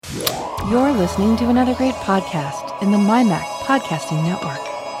You're listening to another great podcast in the MyMac Podcasting Network.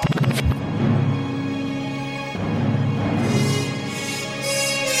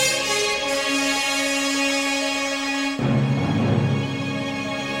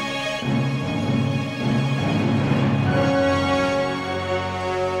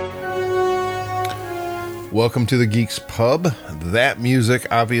 Welcome to the Geeks Pub. That music,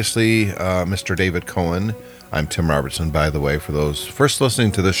 obviously, Mr. David Cohen. I'm Tim Robertson, by the way, for those first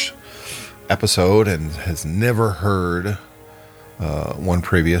listening to this episode and has never heard one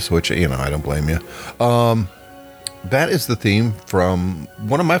previous, which, I don't blame you. That is the theme from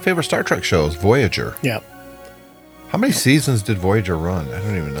one of my favorite Star Trek shows, Voyager. Yeah. How many seasons did Voyager run? I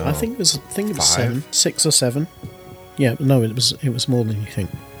don't even know. I think it was 5? 7, 6 or 7. Yeah, no, it was more than you think.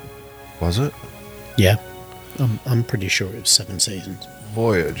 Was it? Yeah. I'm pretty sure it was 7 seasons.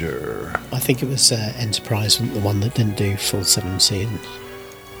 Voyager. I think it was Enterprise, the one that didn't do full 7 seasons.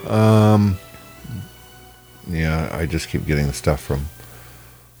 Yeah, I just keep getting the stuff from...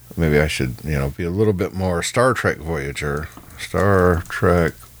 Maybe I should, be a little bit more Star Trek Voyager. Star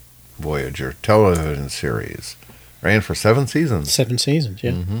Trek Voyager television series. Ran for 7 seasons. 7 seasons,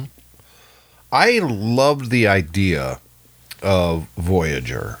 yeah. Mm-hmm. I loved the idea of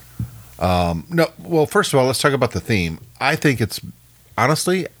Voyager. Well, first of all, let's talk about the theme. I think it's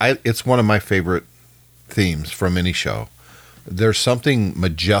one of my favorite themes from any show. There's something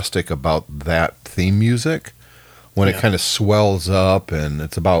majestic about that theme music when it kind of swells up, and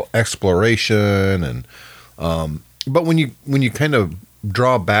it's about exploration. And but when you kind of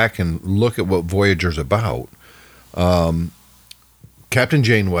draw back and look at what Voyager's about, Captain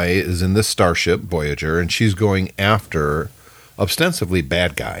Janeway is in this starship Voyager, and she's going after ostensibly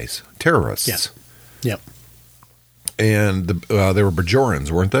bad guys, terrorists. Yeah. Yep. And they were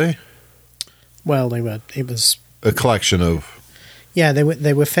Bajorans, weren't they? Well, they were. It was a collection of. Yeah,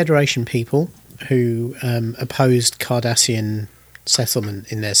 they were Federation people who opposed Cardassian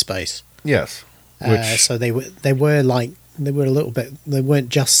settlement in their space. Yes. So they were a little bit. They weren't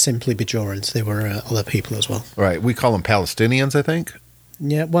just simply Bajorans. They were other people as well. Right. We call them Palestinians, I think.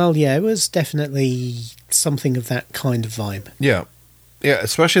 Yeah. Well, yeah. It was definitely something of that kind of vibe. Yeah. Yeah.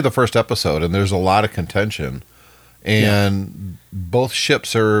 Especially the first episode, and there's a lot of contention. And both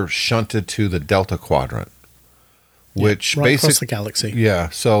ships are shunted to the Delta Quadrant, which right basically across the galaxy. Yeah,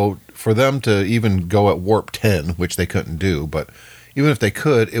 so for them to even go at warp 10, which they couldn't do, but even if they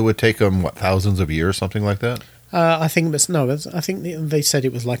could, it would take them thousands of years, something like that. I think they said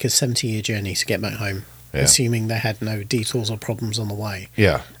it was like a 70-year journey to get back home, assuming they had no detours or problems on the way.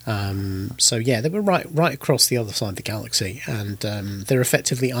 Yeah. So they were right across the other side of the galaxy, and they're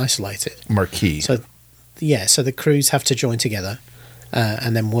effectively isolated. Marquee. So the crews have to join together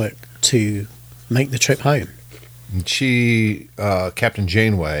and then work to make the trip home. And she, Captain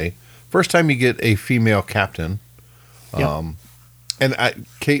Janeway, first time you get a female captain. Yep. And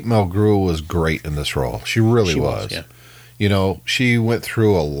Kate Mulgrew was great in this role. She really was. Yeah. She went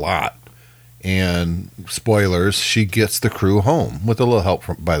through a lot. And spoilers, she gets the crew home with a little help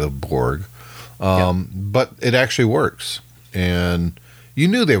by the Borg. But it actually works. And you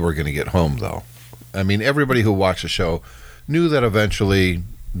knew they were going to get home, though. I mean, everybody who watched the show knew that eventually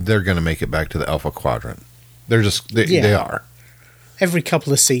they're going to make it back to the Alpha Quadrant. They are. Every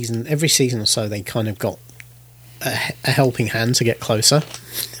season or so, they kind of got a helping hand to get closer,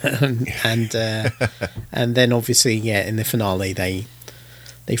 and then obviously, in the finale, they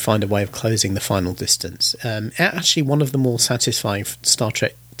find a way of closing the final distance. Actually, one of the more satisfying Star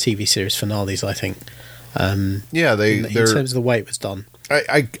Trek TV series finales, I think. In terms of the way it was done.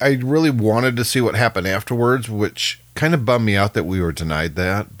 I really wanted to see what happened afterwards, which kind of bummed me out that we were denied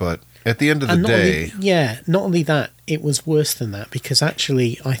that. But at the end of the day... not only that, it was worse than that, because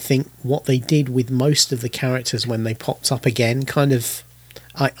actually I think what they did with most of the characters when they popped up again kind of,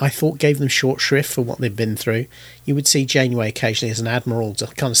 I thought gave them short shrift for what they'd been through. You would see Janeway occasionally as an admiral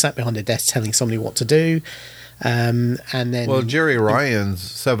just kind of sat behind a desk telling somebody what to do. And then... Well, Jerry Ryan's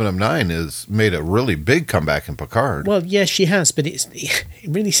 7 of 9 has made a really big comeback in Picard. Well, yeah, she has, but it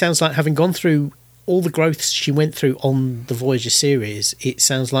really sounds like, having gone through all the growth she went through on the Voyager series, it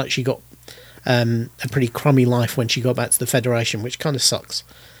sounds like she got a pretty crummy life when she got back to the Federation, which kind of sucks.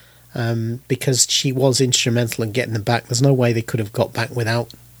 Because she was instrumental in getting them back. There's no way they could have got back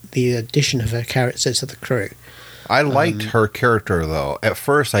without the addition of her character to the crew. I liked her character, though. At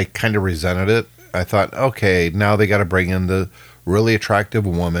first, I kind of resented it. I thought, okay, now they got to bring in the really attractive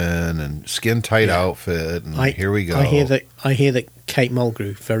woman and skin tight outfit, and here we go. I hear that Kate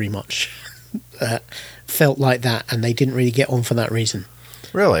Mulgrew very much felt like that, and they didn't really get on for that reason.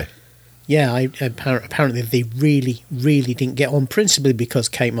 Really? Yeah, apparently they really, really didn't get on, principally because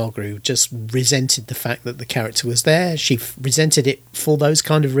Kate Mulgrew just resented the fact that the character was there. She resented it for those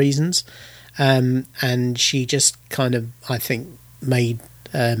kind of reasons. And she just kind of, I think, made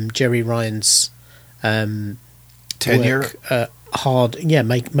Jerry Ryan's tenure work, hard. Yeah,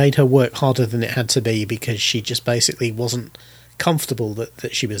 made her work harder than it had to be, because she just basically wasn't comfortable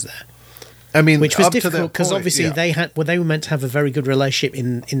that she was there. I mean, which was difficult because obviously they were meant to have a very good relationship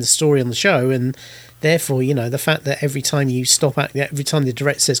in the story on the show, and therefore, you know, the fact that every time you stop at, every time the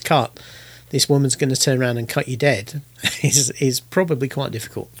director says cut, this woman's going to turn around and cut you dead is probably quite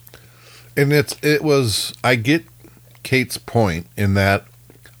difficult. And it was, I get Kate's point in that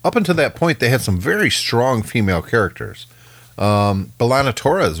up until that point they had some very strong female characters. B'Elanna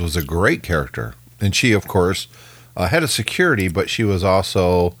Torres was a great character, and she, of course, head of security, but she was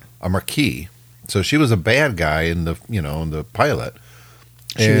also a Marquis, so she was a bad guy in the pilot.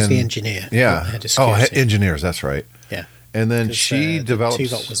 She was the engineer. Yeah. Head of security. Engineers. That's right. Yeah. And then she develops.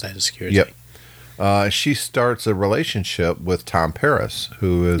 Tuvok was head of security. Yep. She starts a relationship with Tom Paris,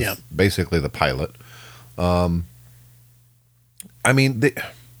 who is basically the pilot. I mean,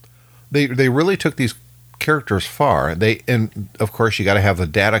 they really took these characters far. And of course you got to have the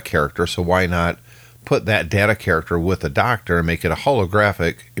data character, so why not put that data character with a doctor and make it a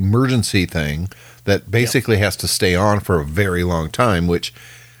holographic emergency thing that basically has to stay on for a very long time, which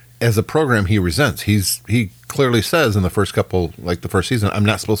as a program he resents. He clearly says in the first couple, like the first season, I'm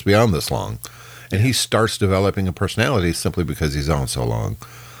not supposed to be on this long. And he starts developing a personality simply because he's on so long.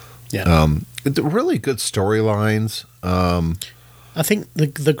 Yeah. Really good storylines. I think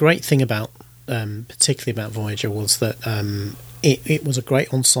the great thing about, particularly about Voyager, was that it was a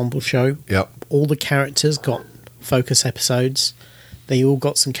great ensemble show. Yep. All the characters got focus episodes. They all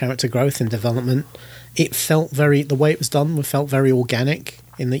got some character growth and development. It felt the way it was done felt very organic,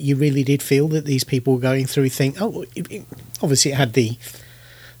 in that you really did feel that these people were going through obviously it had the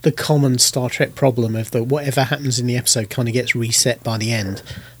common Star Trek problem of whatever happens in the episode kind of gets reset by the end.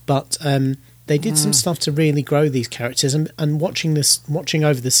 But they did some stuff to really grow these characters, and watching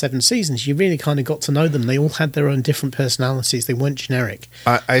over the 7 seasons, you really kind of got to know them. They all had their own different personalities. They weren't generic.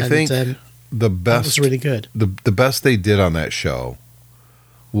 I think the best was really good. The best they did on that show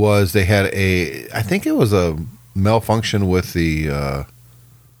was they had I think it was a malfunction with the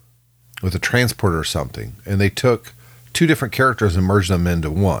transporter or something, and they took 2 different characters and merged them into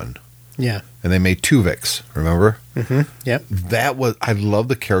one. Yeah. And they made Tuvix, remember? Mm-hmm. Yep. I love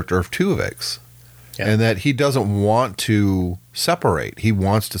the character of Tuvix. Yep. And that he doesn't want to separate. He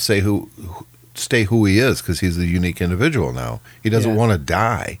wants to stay who he is, because he's a unique individual now. He doesn't want to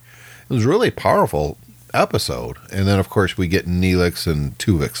die. It was a really powerful episode. And then, of course, we get Neelix and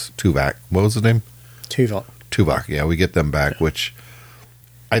Tuvok. What was his name? Tuvok, yeah. We get them back, which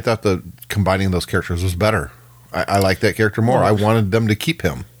I thought combining those characters was better. I like that character more. I wanted them to keep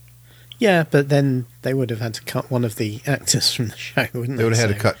him. Yeah, but then they would have had to cut one of the actors from the show, wouldn't they? They would have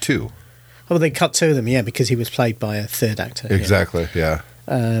had to cut 2. Oh, they cut 2 of them, yeah, because he was played by a third actor. Exactly, yeah.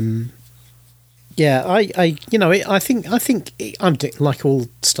 I think I'm like all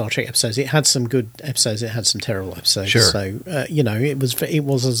Star Trek episodes. It had some good episodes. It had some terrible episodes. Sure. So it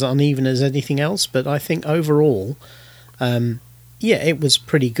was as uneven as anything else. But I think overall, it was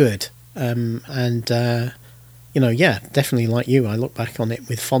pretty good. Definitely like you, I look back on it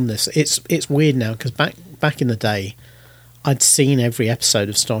with fondness. It's weird now, because back in the day, I'd seen every episode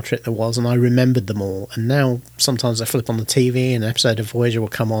of Star Trek there was, and I remembered them all. And now sometimes I flip on the TV and an episode of Voyager will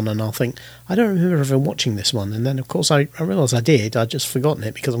come on, and I'll think, I don't remember ever watching this one. And then, of course, I realise I did. I'd just forgotten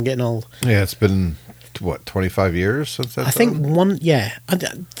it because I'm getting old. Yeah, it's been, 25 years since that? I think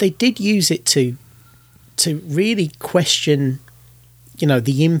they did use it to really question,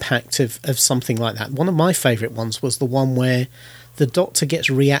 the impact of something like that. One of my favourite ones was the one where the Doctor gets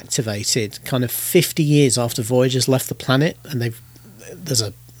reactivated kind of 50 years after Voyager's left the planet, and there's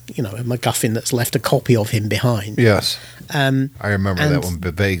a MacGuffin that's left a copy of him behind. Yes. I remember that one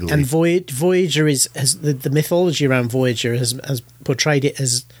vaguely. And Voyager has the mythology around Voyager has portrayed it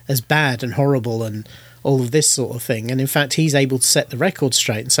as bad and horrible and all of this sort of thing. And in fact, he's able to set the record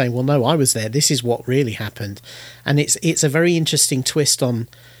straight and say, well, no, I was there. This is what really happened. And it's a very interesting twist on,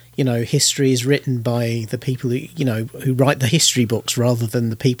 history is written by the people who write the history books rather than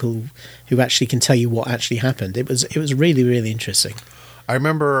the people who actually can tell you what actually happened. It was really, really interesting. I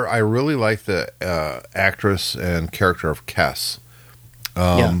remember I really liked the actress and character of Kes.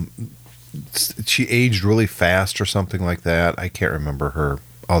 She aged really fast or something like that. I can't remember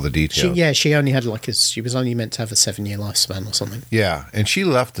all the details. She only had she was only meant to have a 7-year lifespan or something. Yeah, and she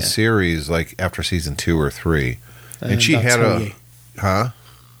left the series like after season 2 or 3, and she had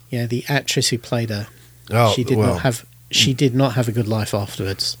Yeah, the actress who played her, Oh, she did not have a good life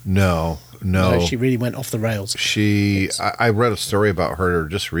afterwards. No. She really went off the rails. I read a story about her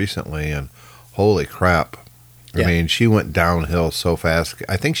just recently, and holy crap. Yeah. I mean, she went downhill so fast.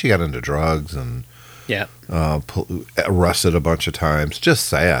 I think she got into drugs and Yeah. Arrested a bunch of times. Just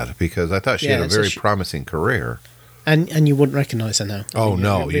sad, because I thought she had a very promising career. And you wouldn't recognise her now. Oh,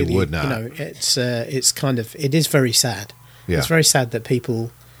 no, you would not. You know, it's kind of, it is very sad. Yeah. It's very sad that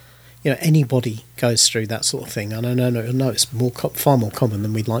people, you know, anybody goes through that sort of thing. And I know it's far more common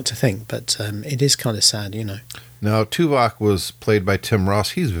than we'd like to think, but it is kind of sad, you know. Now, Tuvok was played by Tim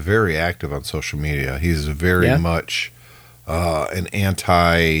Ross. He's very active on social media. He's very much an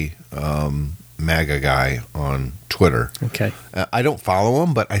anti-MAGA guy on Twitter. Okay. I don't follow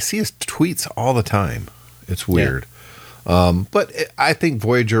him, but I see his tweets all the time. It's weird. But I think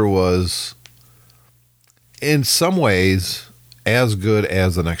Voyager was, in some ways, as good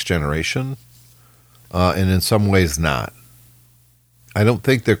as The Next Generation, and in some ways not. I don't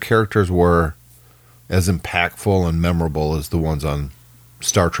think their characters were as impactful and memorable as the ones on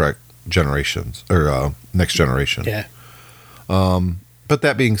Star Trek Generations or Next Generation. Yeah. But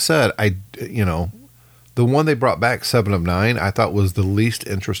that being said, the one they brought back, 7 of 9, I thought was the least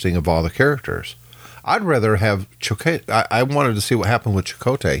interesting of all the characters. I'd rather have Chakotay. I wanted to see what happened with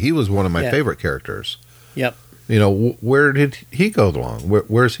Chakotay. He was one of my favorite characters. Yep. You know, where did he go wrong?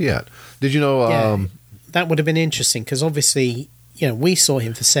 Where's he at? Did you know? That would have been interesting, because obviously, you know, we saw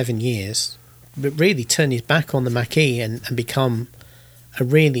him for 7 years, but really turn his back on the Maquis and become a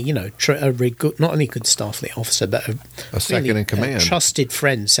really, you know, not only good Starfleet officer, but a second really, in command, trusted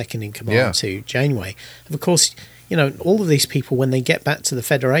friend, second in command to Janeway. And of course, you know, all of these people, when they get back to the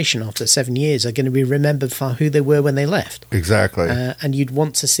Federation after 7 years, are going to be remembered for who they were when they left. Exactly. And you'd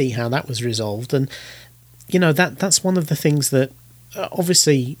want to see how that was resolved. And, you know, that's one of the things that,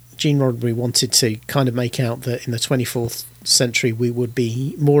 obviously, Gene Roddenberry wanted to kind of make out that in the 24th century we would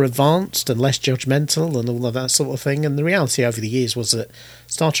be more advanced and less judgmental and all of that sort of thing. And the reality over the years was that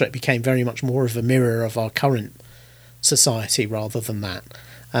Star Trek became very much more of a mirror of our current society rather than that.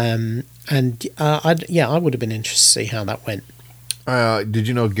 I would have been interested to see how that went. Did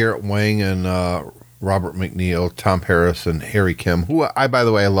you know Garrett Wang and Robert McNeil, Tom Paris, and Harry Kim, who by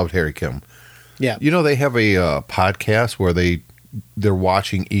the way, I loved Harry Kim. Yeah. You know, they have a podcast where they're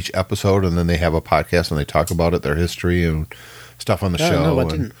watching each episode, and then they have a podcast and they talk about it, their history and stuff on the show. No, I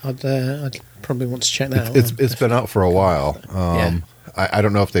didn't. I'd probably want to check that out. It's been out for a while. I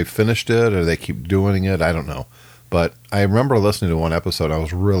don't know if they've finished it or they keep doing it. I don't know. But I remember listening to one episode. I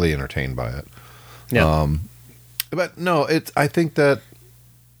was really entertained by it. Yeah. But no, I think that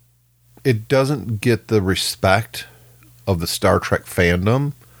it doesn't get the respect of the Star Trek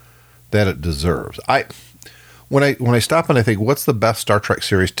fandom that it deserves. When I stop and I think, what's the best Star Trek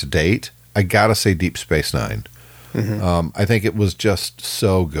series to date? I gotta say Deep Space Nine. Mm-hmm. I think it was just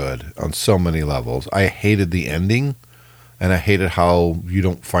so good on so many levels. I hated the ending, and I hated how you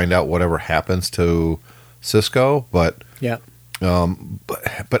don't find out whatever happens to Sisko. But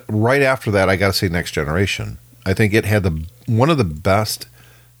but right after that, I gotta say Next Generation. I think it had one of the best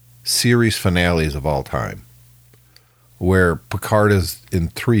series finales of all time, where Picard is in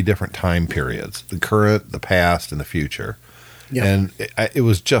 3 different time periods: the current, the past, and the future. Yep. And it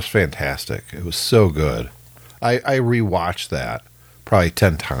was just fantastic. It was so good. I rewatched that probably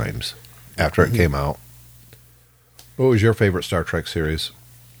 10 times after it came out. What was your favorite Star Trek series?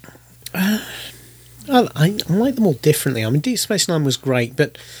 I like them all differently. I mean, Deep Space Nine was great,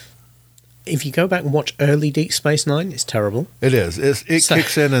 but if you go back and watch early Deep Space Nine, it's terrible. It is. It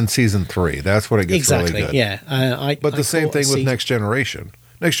kicks in season 3. That's when it gets really good. Yeah. But the same thing with Next Generation.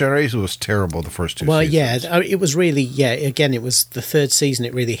 Next Generation was terrible the first 2 seasons. Well, yeah, it was really, again, it was the 3rd season,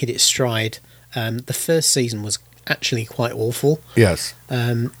 it really hit its stride. The first season was actually quite awful. Yes.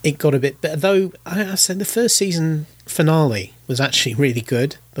 It got a bit better, though I said the first season finale was actually really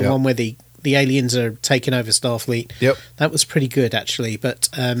good. The one where the aliens are taking over Starfleet. Yep. That was pretty good, actually. But,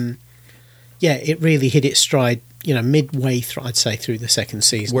 it really hit its stride, midway through, I'd say, through the 2nd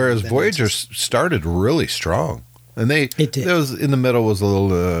season. Whereas Voyager started really strong. And it did. It was, in the middle was a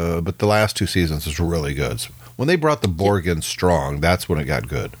little, but the last 2 seasons was really good. So when they brought the Borg in strong, that's when it got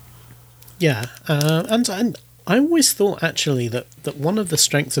good. Yeah. And I always thought, actually, that one of the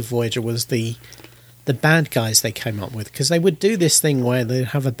strengths of Voyager was the bad guys they came up with. Because they would do this thing where they'd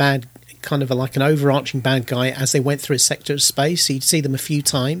have a bad, kind of like an overarching bad guy as they went through a sector of space. So you'd see them a few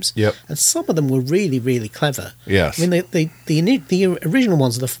times. Yep. And some of them were really, really clever. Yes. I mean, the original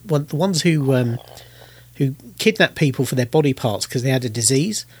ones, the ones who kidnapped people for their body parts because they had a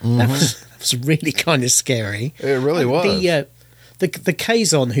disease. Mm-hmm. That was really kind of scary. It really was. the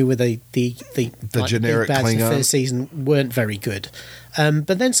Kazon, who were the generic big bads in the Klingon. first season, weren't very good.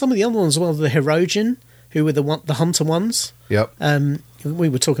 But then some of the other ones, well, the Hirogen, who were the hunter ones. Yep. We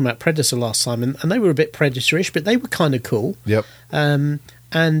were talking about Predator last time, and they were a bit Predatorish, but they were kind of cool. Yep. And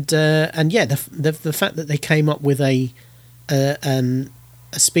yeah, the fact that they came up with a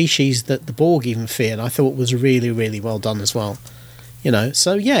species that the Borg even feared, I thought was really, really well done as well.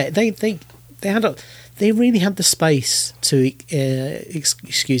 So yeah, they really had the space to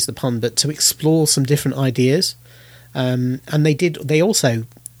excuse the pun, but to explore some different ideas, and they also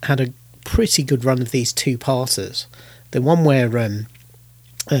had a pretty good run of these two-parters. The one where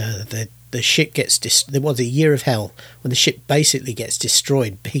the ship gets there was a Year of Hell, when the ship basically gets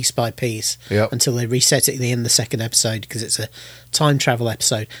destroyed piece by piece until they reset it at the end of the second episode, because it's a time travel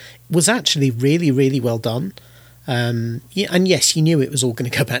episode. It was actually really, really well done. And yes, you knew it was all going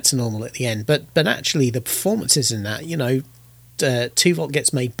to go back to normal at the end, but actually the performances in that, Tuvok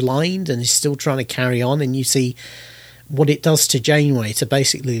gets made blind and is still trying to carry on, and you see what it does to Janeway to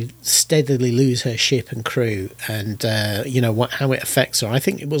basically steadily lose her ship and crew, and how it affects her. I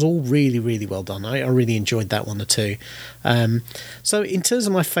think it was all really, really well done. I really enjoyed that one or two. So in terms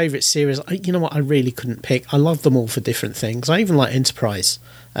of my favourite series, I really couldn't pick. I love them all for different things. I even like Enterprise.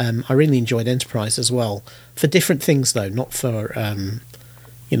 I really enjoyed Enterprise as well, for different things though, not for I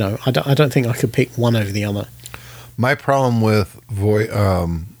don't think I could pick one over the other. My problem with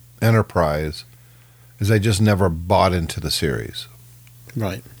Enterprise is I just never bought into the series.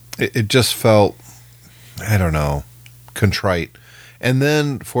 Right. It just felt, I don't know, contrite. And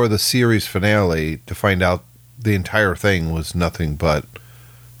then for the series finale to find out the entire thing was nothing but,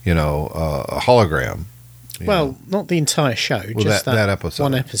 a hologram. Well, not the entire show, just that episode.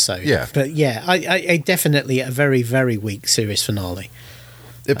 One episode. Yeah. But yeah, I definitely a very, very weak series finale.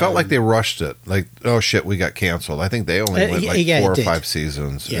 It felt like they rushed it. Like, oh shit, we got canceled. I think they only went 4 or 5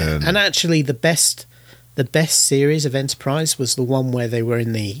 seasons. Yeah. And actually the best series of Enterprise was the one where they were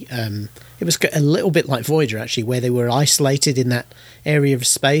in the it was a little bit like Voyager actually, where they were isolated in that area of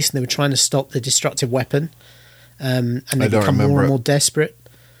space and they were trying to stop the destructive weapon, and they become more and more desperate.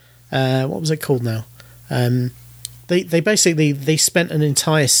 What was it called now? They basically spent an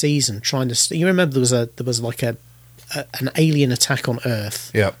entire season trying to. You remember there was like an alien attack on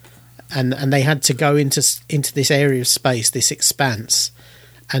Earth. Yep. And they had to go into this area of space, this expanse,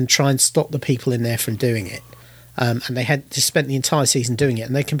 and try and stop the people in there from doing it. And they had to spend the entire season doing it,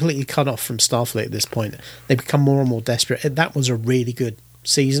 and they completely cut off from Starfleet at this point. They become more and more desperate. That was a really good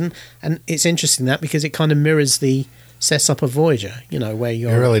season, and it's interesting that because it kind of mirrors the setup of Voyager, where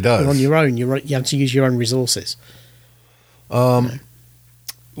you're, it really does. You're on your own. You have to use your own resources.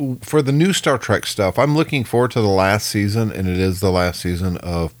 For the new Star Trek stuff, I'm looking forward to the last season, and it is the last season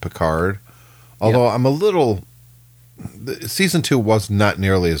of Picard. Although I'm a little... Season 2 was not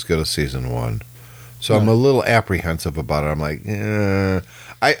nearly as good as Season 1. So I'm a little apprehensive about it. I'm like,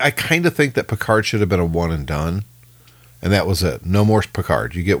 I kind of think that Picard should have been a one and done. And that was it. No more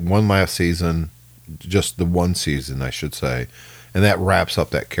Picard. You get one last season, just the one season, I should say. And that wraps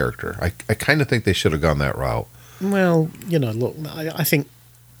up that character. I kind of think they should have gone that route. Well, look, I think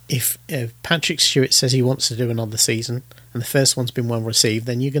if Patrick Stewart says he wants to do another season, and the first one's been well received,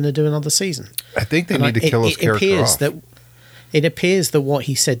 then you're going to do another season. I think they need to kill his character off. It appears that what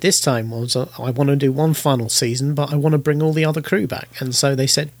he said this time was, I want to do one final season, but I want to bring all the other crew back. And so they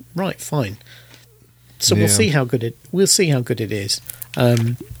said, right, fine. So we'll see how good it is.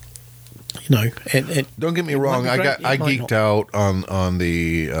 Don't get me wrong. I geeked out on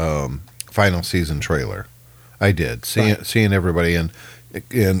the final season trailer. I did seeing everybody and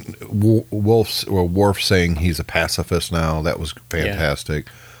Worf saying he's a pacifist now. That was fantastic.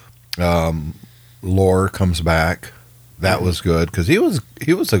 Lore comes back. That was good because he was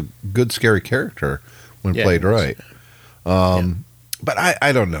a good scary character when played right. But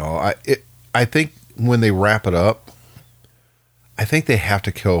I don't know. I think when they wrap it up, I think they have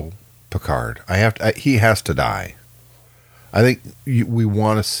to kill Picard. He has to die. I think we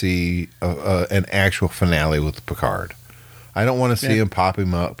want to see an actual finale with Picard. I don't want to see him pop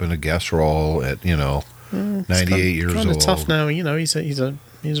him up in a guest role at 98 years old. Kind of tough now. He's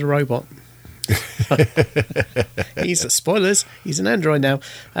a robot. Spoilers. He's an android now.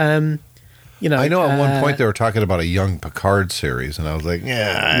 I know at one point they were talking about a young Picard series, and I was like,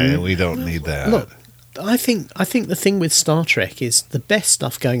 we don't need that. Look, I think the thing with Star Trek is the best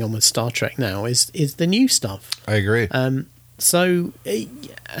stuff going on with Star Trek now is the new stuff. I agree. So,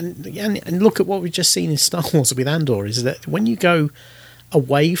 and look at what we've just seen in Star Wars with Andor, is that when you go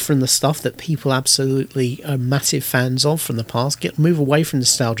away from the stuff that people absolutely are massive fans of from the past, move away from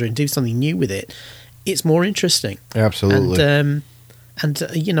nostalgia and do something new with it, it's more interesting. Absolutely. And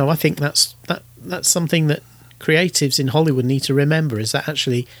you know, I think that's something that creatives in Hollywood need to remember, is that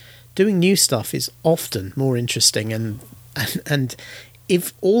actually doing new stuff is often more interesting. And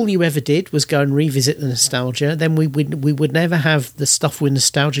if all you ever did was go and revisit the nostalgia, then we would never have the stuff we're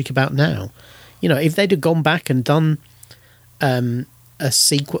nostalgic about now. You know, if they'd have gone back and done a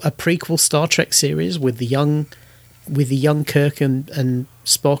prequel Star Trek series with the young Kirk and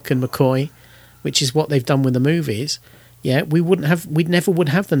Spock and McCoy, which is what they've done with the movies, yeah, we never would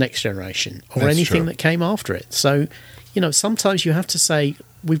have the Next Generation or That's anything true. that came after it. So, you know, sometimes you have to say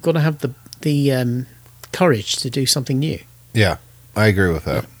we've got to have the courage to do something new. Yeah, I agree with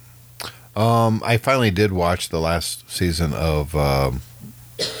that. I finally did watch the last season of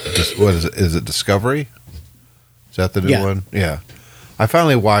what is it? Is it Discovery? Is that the new one? Yeah, I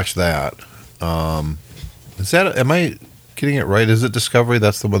finally watched that. Is that? Am I getting it right? Is it Discovery?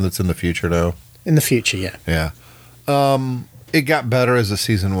 That's the one that's in the future now. In the future, yeah. Yeah. It got better as the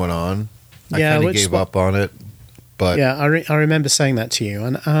season went on. I Yeah, kind of which gave up on it, but Yeah, I remember saying that to you,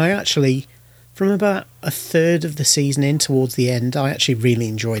 and I actually, from about a third of the season in towards the end, I actually really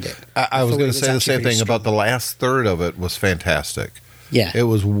enjoyed it. I was thought going it to say the actually same really thing about the last third of it was fantastic. Yeah, It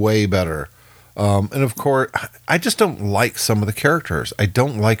was way better. And of course, I just don't like some of the characters. I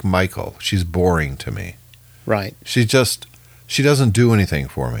don't like Michael. She's boring to me. right. She doesn't do anything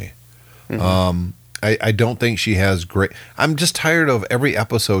for me. Mm-hmm. I don't think she has great. I'm just tired of every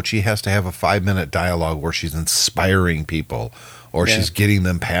episode she has to have a 5-minute dialogue where she's inspiring people or Yeah. she's getting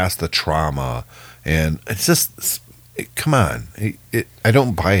them past the trauma. And it's just, come on. I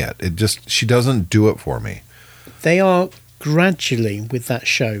don't buy it. She doesn't do it for me. They are gradually, with that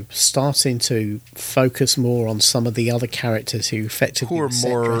show, starting to focus more on some of the other characters who effectively Who are were set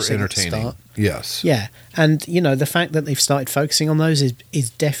more dressing at the entertaining. start. Yes. Yeah, and you know, the fact that they've started focusing on those is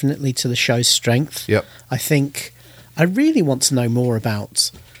definitely to the show's strength. Yep. I think I really want to know more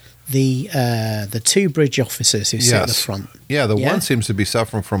about the two bridge officers who sit at the front. Yeah, the Yeah? one seems to be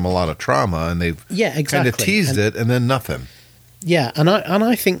suffering from a lot of trauma, and they've Yeah, kind exactly. of teased it, and then nothing. Yeah, and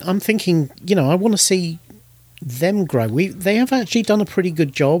I'm thinking, you know, I want to see them grow. They have actually done a pretty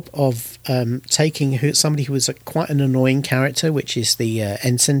good job of taking somebody who was quite an annoying character, which is the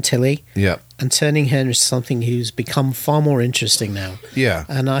Ensign Tilly, Yeah, and turning her into something who's become far more interesting now. yeah.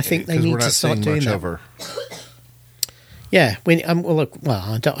 And I think they 'Cause need we're to not start seeing doing much that. of her. Yeah,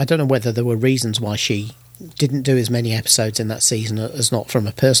 I don't know whether there were reasons why she didn't do as many episodes in that season as not from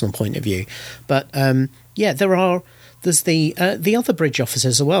a personal point of view, but yeah, there's the other bridge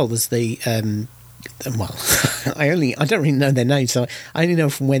officers as well. There's the I don't really know their names, so I only know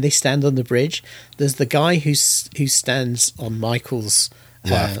from where they stand on the bridge. There's the guy who stands on Michael's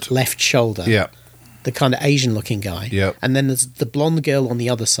left shoulder, Yeah, the kind of Asian-looking guy. Yep. And then there's the blonde girl on the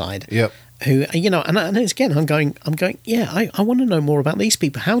other side. yep. Who, you know, and again, I'm going. Yeah, I want to know more about these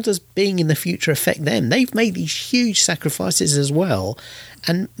people. How does being in the future affect them? They've made these huge sacrifices as well,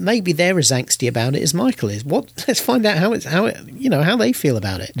 and maybe they're as angsty about it as Michael is. Let's find out how they feel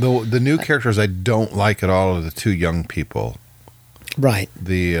about it. The new characters I don't like at all are the two young people. Right.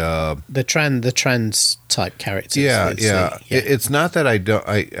 The trans type characters. yeah. Yeah. It's not that I don't.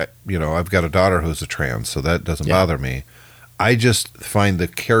 I've got a daughter who's a trans, so that doesn't Yeah. bother me. I just find the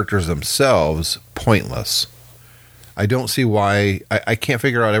characters themselves pointless. I don't see why. I can't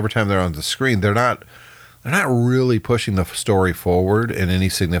figure out every time they're on the screen. They're not really pushing the story forward in any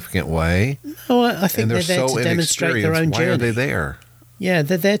significant way. No, I think And they're there so to demonstrate their own inexperienced. Why journey. are they there? Yeah,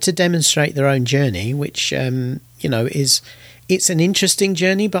 they're there to demonstrate their own journey, which it's an interesting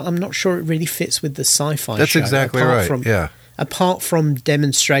journey, but I'm not sure it really fits with the sci-fi. That's show, exactly apart right. Yeah. Apart from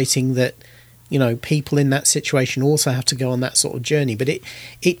demonstrating that, you know, people in that situation also have to go on that sort of journey, but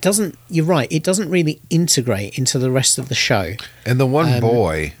it doesn't. You're right. It doesn't really integrate into the rest of the show. And the one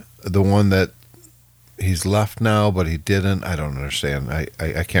boy, the one that he's left now, but he didn't. I don't understand.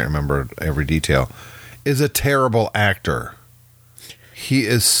 I can't remember every detail. Is a terrible actor. He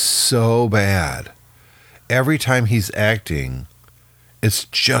is so bad. Every time he's acting, it's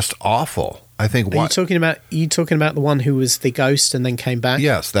just awful. I think. Are you talking about the one who was the ghost and then came back?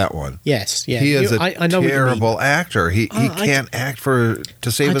 Yes, that one. Yes. Yeah. He is I know what you mean. terrible actor. He can't act to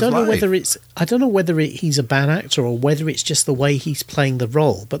save his life. I don't know whether he's a bad actor or whether it's just the way he's playing the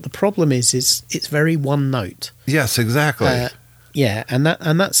role. But the problem is it's very one note. Yes, exactly. Yeah, and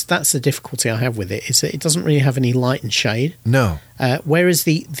that's the difficulty I have with it, is that it doesn't really have any light and shade. No. Whereas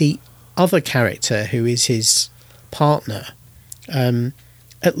the other character, who is his partner,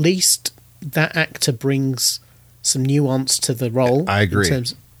 at least that actor brings some nuance to the role. I agree. In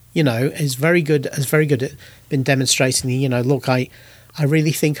terms, is very good at been demonstrating. Look, I I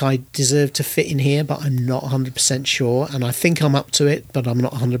really think I deserve to fit in here, but I'm not 100% sure. And I think I'm up to it, but I'm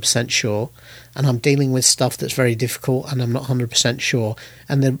not 100% sure. And I'm dealing with stuff that's very difficult, and I'm not 100% sure.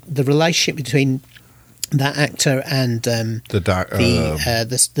 And the relationship between that actor and the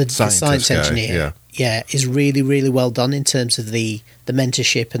science engineer, is really, really well done in terms of the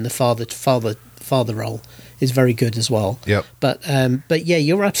mentorship, and the father role is very good as well. Yep. But yeah,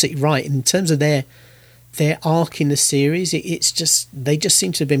 you're absolutely right in terms of their arc in the series. It's just they just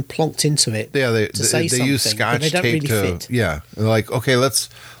seem to have been plonked into it. Yeah, they use Scotch tape to yeah. They're like, okay, let's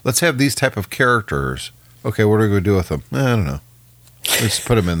have these type of characters. Okay, what are we going to do with them? I don't know. Let's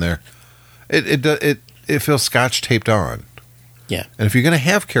put them in there. It feels Scotch taped on. Yeah, and if you're going to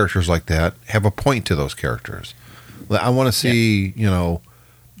have characters like that, have a point to those characters. I want to see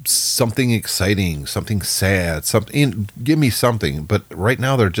something exciting, something sad, something. Give me something. But right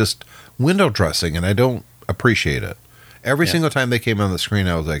now they're just window dressing, and I don't appreciate it. Every single time they came on the screen,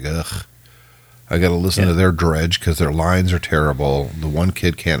 I was like, ugh, I got to listen to their dredge because their lines are terrible. The one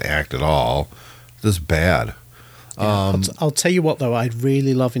kid can't act at all. This is bad. I'll tell you what, though, I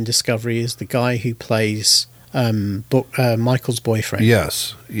really love in Discovery is the guy who plays Michael's boyfriend.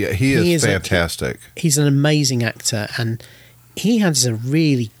 Yes. Yeah, he is fantastic. He's an amazing actor, and he has a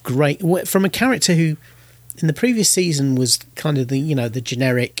really great... From a character who, in the previous season, was kind of the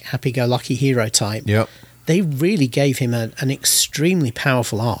generic happy-go-lucky hero type. Yep. They really gave him an extremely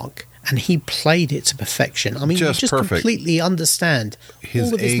powerful arc, and he played it to perfection. I mean, you just completely understand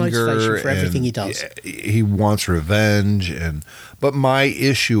all of his motivation for everything he does. He wants revenge, but my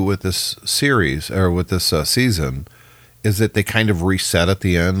issue with this series, or with this season, is that they kind of reset at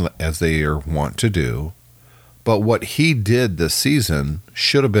the end, as they want to do. But what he did this season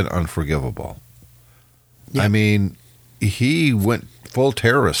should have been unforgivable. Yeah. I mean, he went full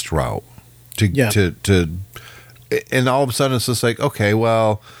terrorist route and all of a sudden it's just like, okay,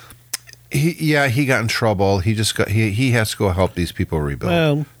 well, he got in trouble. He he has to go help these people rebuild.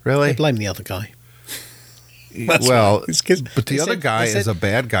 Well, really? I blame the other guy. But the other guy as a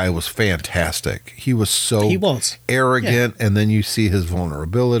bad guy was fantastic. He was arrogant, and then you see his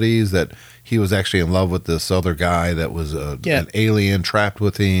vulnerabilities, that he was actually in love with this other guy that was an alien trapped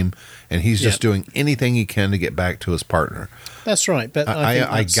with him, and he's just doing anything he can to get back to his partner. That's right. But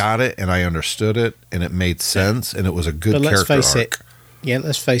I got it, and I understood it, and it made sense, and it was a good character arc.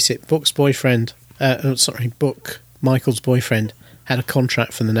 Let's face it. Michael's boyfriend had a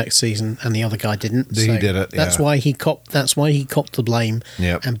contract for the next season, and the other guy didn't. He did it. That's why he copped. That's why he copped the blame.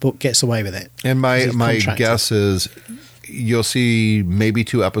 Yep. And Book gets away with it. And my guess is you'll see maybe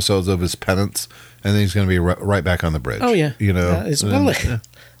 2 episodes of his penance, and then he's going to be right back on the bridge. Oh yeah, yeah.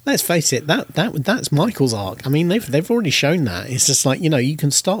 Let's face it. That's Michael's arc. I mean, they've already shown that. It's just like, you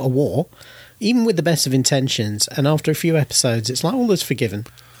can start a war, even with the best of intentions, and after a few episodes, it's like all is forgiven.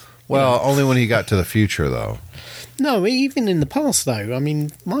 Well, only when he got to the future, though. No, even in the past, though. I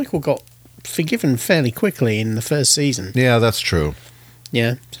mean, Michael got forgiven fairly quickly in the first season. Yeah, that's true.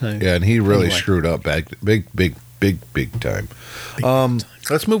 Yeah. And he really screwed up big time.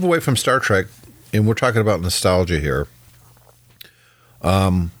 Let's move away from Star Trek, and we're talking about nostalgia here.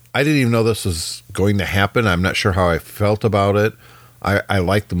 I didn't even know this was going to happen. I'm not sure how I felt about it. I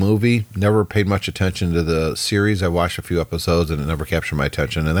liked the movie, never paid much attention to the series. I watched a few episodes and it never captured my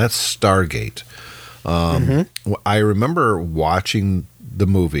attention, and that's Stargate. I remember watching the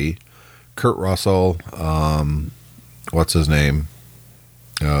movie. Kurt Russell, what's his name?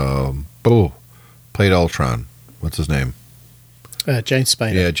 Played Ultron. What's his name? James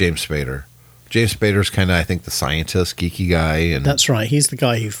Spader. Yeah, James Spader. James Spader's kind of, I think, the scientist, geeky guy. And that's right. He's the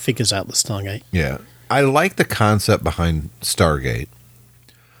guy who figures out the Stargate. Yeah. I like the concept behind Stargate,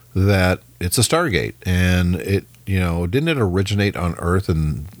 that it's a Stargate, and it, didn't it originate on Earth,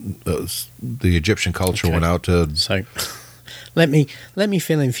 and the Egyptian culture went out to... So, let me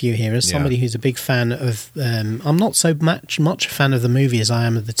fill in for you here as somebody who's a big fan of... I'm not so much a fan of the movie as I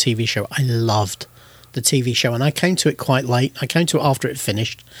am of the TV show. I loved the TV show, and I came to it quite late. I came to it after it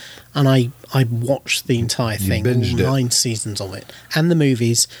finished, and I watched the entire thing, all 9 seasons of it, and the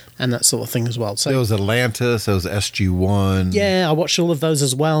movies, and that sort of thing as well. So there was Atlantis, there was SG-1. Yeah, I watched all of those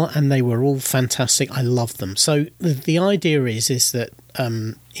as well, and they were all fantastic. I loved them. So the idea is that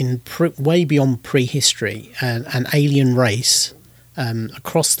way beyond prehistory, an alien race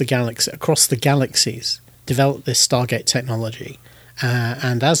across the galaxies developed this Stargate technology.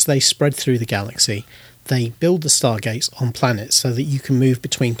 And as they spread through the galaxy, they build the Stargates on planets so that you can move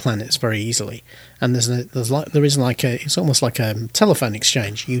between planets very easily. And it's almost like a telephone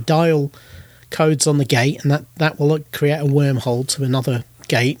exchange. You dial codes on the gate, and that will create a wormhole to another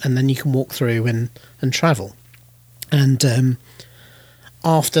gate, and then you can walk through and travel. And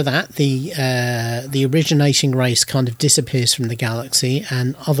after that, the originating race kind of disappears from the galaxy,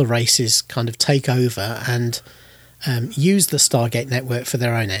 and other races kind of take over and use the Stargate network for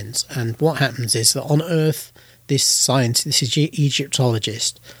their own ends. And what happens is that on Earth, this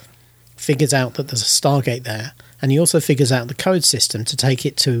Egyptologist figures out that there's a Stargate there, and he also figures out the code system to take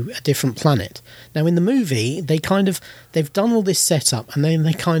it to a different planet. Now, in the movie, they've done all this setup, and then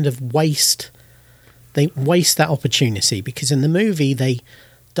they kind of waste that opportunity, because in the movie they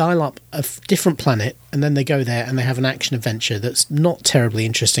dial up a different planet and then they go there and they have an action adventure that's not terribly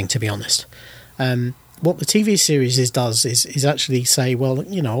interesting, to be honest. What the TV series does is actually say, well,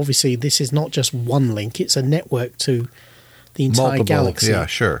 you know, obviously this is not just one link, it's a network to the entire galaxy. Yeah,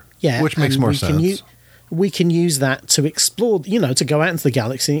 sure. Yeah, which makes more sense. We can use that to explore, you know, to go out into the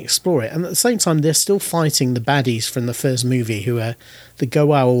galaxy and explore it. And at the same time, they're still fighting the baddies from the first movie, who are the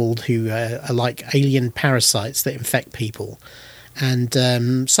Goa'uld, who are like alien parasites that infect people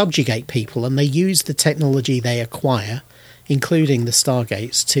and subjugate people. And they use the technology they acquire, including the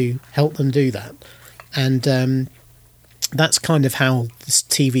Stargates, to help them do that. And that's kind of how this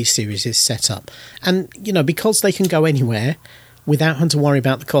TV series is set up. And, you know, because they can go anywhere without having to worry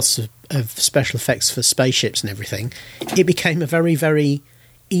about the costs of special effects for spaceships and everything, it became a very, very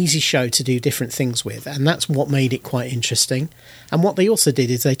easy show to do different things with, and that's what made it quite interesting. And what they also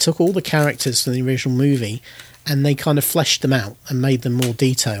did is they took all the characters from the original movie and they kind of fleshed them out and made them more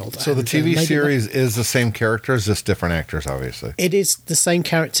detailed. So the TV series is the same characters, just different actors, obviously. It is the same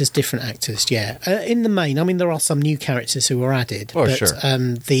characters, different actors, yeah. In the main, I mean, there are some new characters who were added. Oh, but, sure.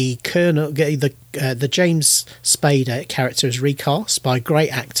 The Colonel, the James Spader character is recast by a great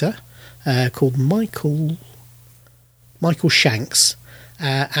actor called Michael Shanks.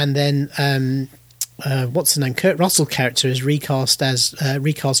 And then what's the name? Kurt Russell character is recast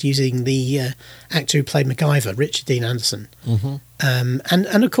using the actor who played MacGyver, Richard Dean Anderson. Mm-hmm.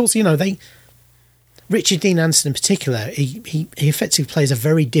 And of course, you know, Richard Dean Anderson in particular, he effectively plays a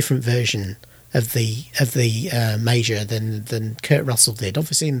very different version of the Major than Kurt Russell did.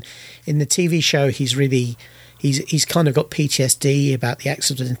 Obviously, in the TV show, he's kind of got PTSD about the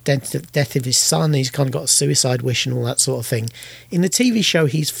accident death of his son. He's kind of got a suicide wish and all that sort of thing. In the TV show,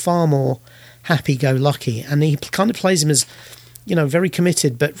 he's far more happy-go-lucky, and he kind of plays him as, you know, very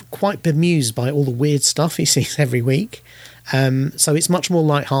committed but quite bemused by all the weird stuff he sees every week. So it's much more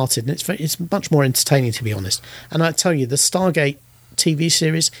light-hearted, and it's much more entertaining, to be honest. And I tell you, the Stargate TV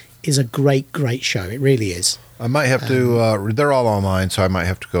series is a great, great show. It really is. I might have to, they're all online, so I might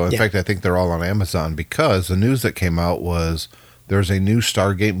have to go. In fact, I think they're all on Amazon, because the news that came out was there's a new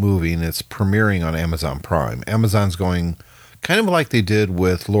Stargate movie, and it's premiering on Amazon Prime. Amazon's going kind of like they did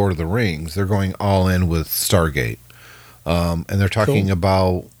with Lord of the Rings. They're going all in with Stargate. And they're talking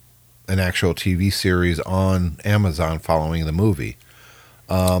about an actual TV series on Amazon following the movie.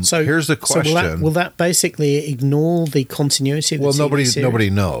 So here's the question. So will that basically ignore the continuity of the TV series? Nobody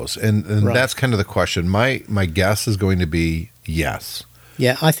knows. And right. That's kind of the question. My guess is going to be yes.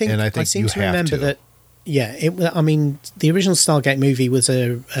 Yeah, I seem to remember that. Yeah, I mean, the original Stargate movie was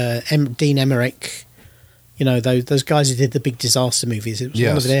Dean Emmerich. You know, those guys who did the big disaster movies. It was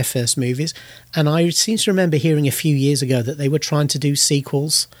one of their first movies. And I seem to remember hearing a few years ago that they were trying to do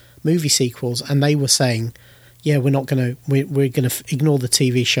movie sequels, and they were saying, yeah, we're going to ignore the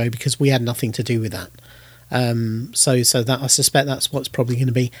TV show because we had nothing to do with that. So that I suspect that's what's probably going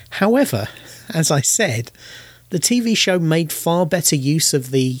to be. However, as I said, the TV show made far better use of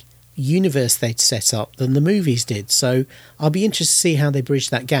the universe they'd set up than the movies did. So I'll be interested to see how they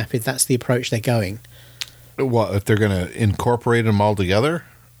bridge that gap, if that's the approach they're going. What, if they're going to incorporate them all together?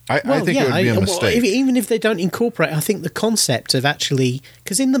 I think it would be a mistake. Even if they don't incorporate, I think the concept of actually...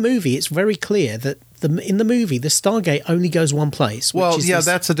 Because in the movie, it's very clear that in the movie, the Stargate only goes one place.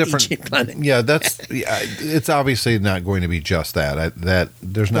 That's a different Egypt planet. Yeah, it's obviously not going to be just that.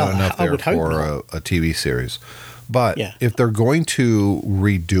 There's not enough there for a TV series. But if they're going to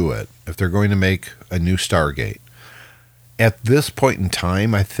redo it, if they're going to make a new Stargate, at this point in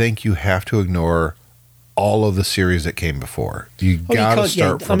time, I think you have to ignore all of the series that came before. You got to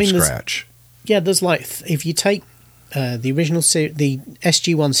start from scratch. There's like, if you take the original the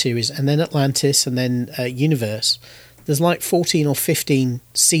SG-1 series, and then Atlantis, and then Universe, there's like 14 or 15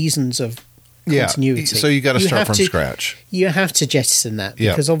 seasons of continuity. So you got to start from scratch. You have to jettison that,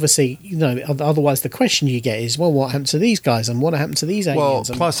 because obviously, you know, otherwise the question you get is, well, what happened to these guys, and what happened to these aliens?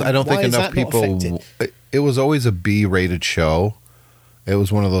 Well, plus, I don't think enough people... It was always a B-rated show. It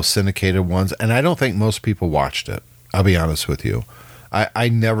was one of those syndicated ones, and I don't think most people watched it. I'll be honest with you. I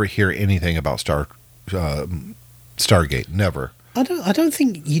never hear anything about Stargate. Never. I don't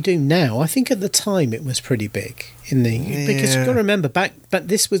think you do now. I think at the time it was pretty big because you've got to remember but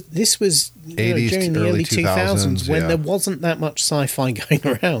this was 80s during to the early 2000s, when yeah. there wasn't that much sci-fi going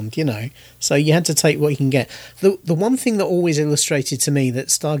around, so you had to take what you can get. The one thing that always illustrated to me that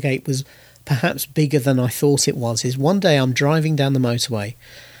Stargate was perhaps bigger than I thought it was is one day I'm driving down the motorway,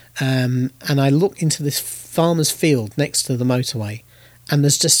 and I look into this farmer's field next to the motorway, and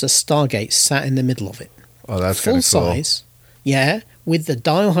there's just a Stargate sat in the middle of it. Oh, that's full kind of cool. size, yeah, with the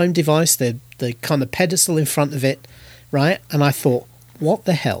dial home device, the kind of pedestal in front of it, right? And I thought, what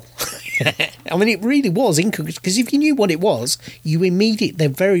the hell? I mean, it really was because if you knew what it was, they're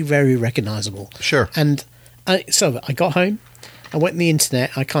very, very recognisable. Sure. And so I got home, I went on the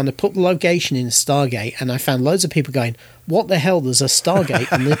internet, I kind of put the location in Stargate, and I found loads of people going, what the hell, there's a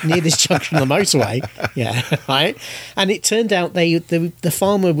Stargate near this junction on the motorway. Yeah, right? And it turned out the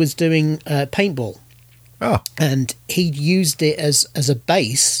farmer was doing paintball. Oh. And he'd used it as a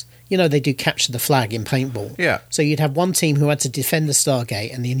base. They do capture the flag in paintball. Yeah. So you'd have one team who had to defend the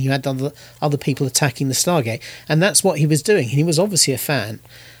Stargate, and then you had other people attacking the Stargate. And that's what he was doing. And he was obviously a fan.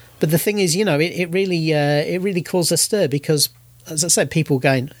 But the thing is, it really caused a stir because, as I said, people were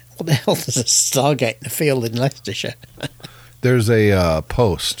going, what the hell is a Stargate in a field in Leicestershire? There's a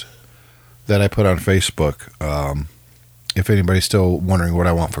post that I put on Facebook. If anybody's still wondering what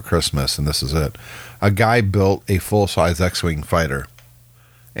I want for Christmas, and this is it. A guy built a full-size X-Wing fighter,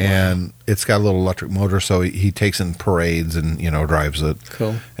 and it's got a little electric motor, so he takes it in parades and, drives it.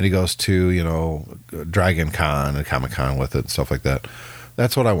 Cool. And he goes to, Dragon Con and Comic Con with it and stuff like that.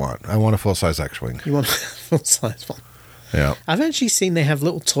 That's what I want. I want a full-size X-Wing. You want a full-size one? Yeah. I've actually seen they have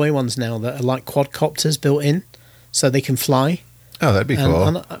little toy ones now that are like quadcopters built in, so they can fly. Oh, that'd be cool.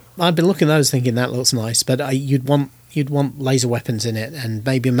 And I've been looking at those thinking that looks nice, but you'd want laser weapons in it and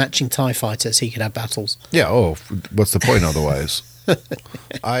maybe a matching TIE fighter so you could have battles. Yeah, what's the point otherwise? We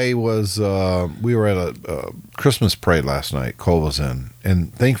were at a Christmas parade last night, Cole was in,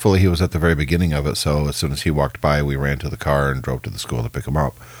 and thankfully he was at the very beginning of it, so as soon as he walked by, we ran to the car and drove to the school to pick him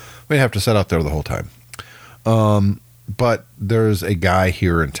up. We didn't have to sit out there the whole time. But there's a guy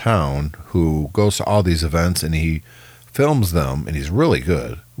here in town who goes to all these events and he films them, and he's really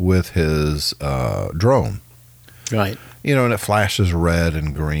good with his drone. Right. And it flashes red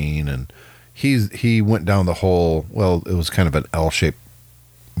and green, and he went down the whole, it was kind of an L-shaped,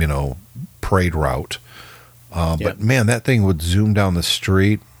 parade route. But man, that thing would zoom down the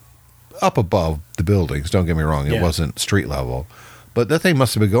street up above the buildings. Don't get me wrong. It wasn't street level, but that thing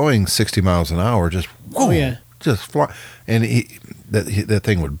must have been going 60 miles an hour. Just, just fly. And that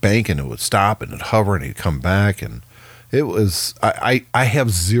thing would bank and it would stop and it'd hover and he'd come back. And it was, I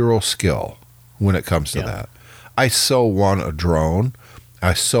have zero skill when it comes to that. I so want a drone.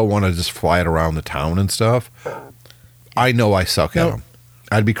 I so want to just fly it around the town and stuff. I know I suck at them.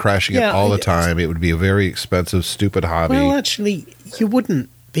 I'd be crashing it all the time. It would be a very expensive, stupid hobby. Well, actually, you wouldn't,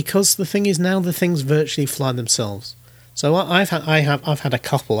 because the thing is now the things virtually fly themselves. So I've had a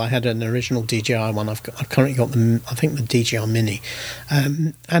couple. I had an original DJI one. I've currently got I think the DJI Mini.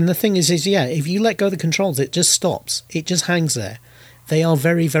 And the thing is if you let go of the controls, it just stops. It just hangs there. They are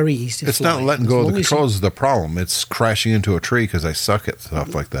very, very easy to fly. It's not letting go of the controls is the problem. It's crashing into a tree because I suck at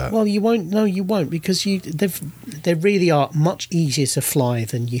stuff like that. Well, you won't. No, you won't, because they really are much easier to fly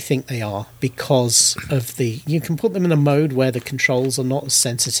than you think they are because of you can put them in a mode where the controls are not as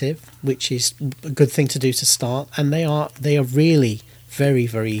sensitive, which is a good thing to do to start, and they are really very,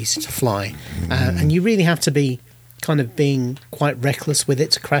 very easy to fly. And you really have to be kind of being quite reckless with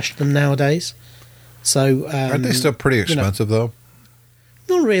it to crash them nowadays. So aren't they still pretty expensive though?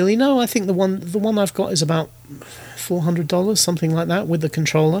 Not really, no. I think the one I've got is about $400, something like that, with the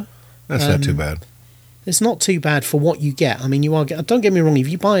controller. That's not too bad. It's not too bad for what you get. I mean, don't get me wrong, if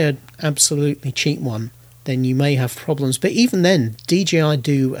you buy an absolutely cheap one, then you may have problems. But even then, DJI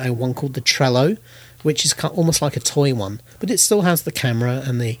do one called the Trello, which is almost like a toy one. But it still has the camera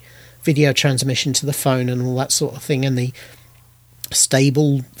and the video transmission to the phone and all that sort of thing, and the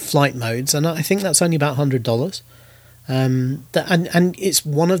stable flight modes. And I think that's only about $100. And it's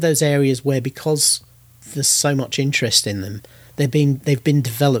one of those areas where, because there's so much interest in them, they've been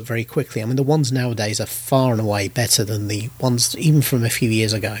developed very quickly. I mean, the ones nowadays are far and away better than the ones even from a few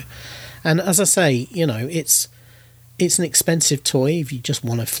years ago. And as I say, it's an expensive toy if you just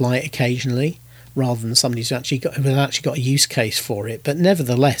want to fly it occasionally, rather than somebody who's actually got a use case for it. But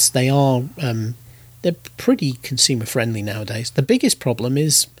nevertheless, they're pretty consumer friendly nowadays. The biggest problem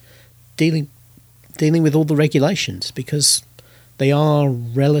is dealing with all the regulations, because they are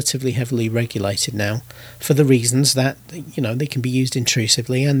relatively heavily regulated now for the reasons that, they can be used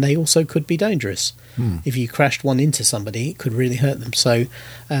intrusively, and they also could be dangerous. If you crashed one into somebody, it could really hurt them. So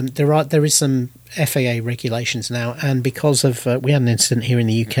there is some FAA regulations now, and because of we had an incident here in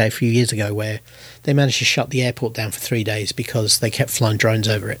the UK a few years ago where they managed to shut the airport down for 3 days because they kept flying drones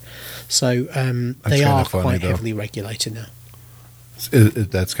over it. So they are quite heavily regulated now.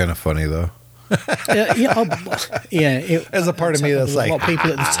 That's kind of funny, though. As a part of me that's a lot of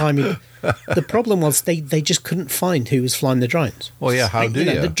people at the time. The problem was they just couldn't find who was flying the drones. Well, yeah, how do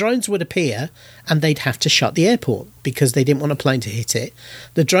you? The drones would appear and they'd have to shut the airport because they didn't want a plane to hit it.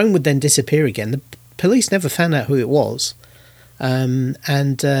 The drone would then disappear again. The police never found out who it was, and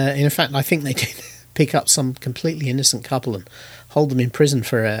in fact, I think they did pick up some completely innocent couple and hold them in prison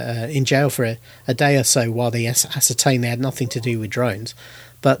in jail for a day or so while they ascertained they had nothing to do with drones.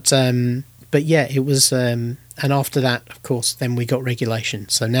 But yeah, it was, and after that, of course, then we got regulation.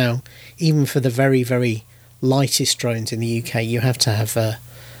 So now, even for the very, very lightest drones in the UK, you have to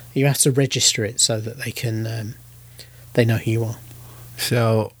register it so that they know who you are.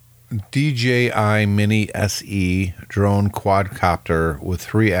 So, DJI Mini SE drone quadcopter with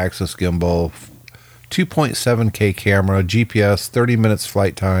 3-axis gimbal, 2.7K camera, GPS, 30 minutes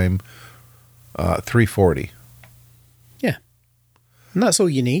flight time, $340. Yeah, and that's all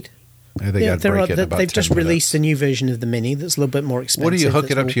you need. They've just released a new version of the Mini that's a little bit more expensive. What do you hook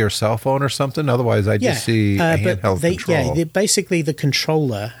it up to your cell phone or something? Otherwise, I just see a handheld control. Yeah, basically the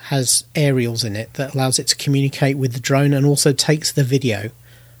controller has aerials in it that allows it to communicate with the drone and also takes the video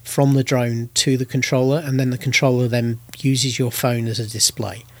from the drone to the controller, and then the controller then uses your phone as a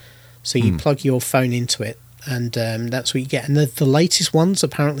display. So you plug your phone into it, and that's what you get. And the latest ones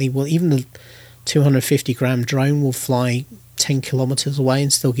apparently will, even the 250-gram drone will fly 10 kilometers away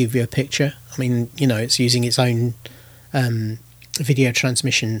and still give you a picture. I mean, it's using its own video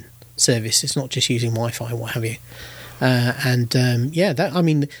transmission service. It's not just using Wi-Fi, what have you.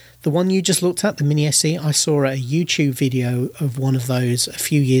 The one you just looked at, the Mini SE, I saw a YouTube video of one of those a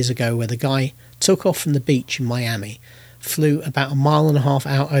few years ago where the guy took off from the beach in Miami, flew about 1.5 miles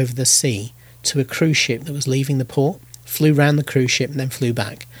out over the sea to a cruise ship that was leaving the port, flew round the cruise ship and then flew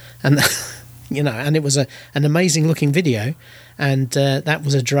back. And and it was an amazing looking video, and that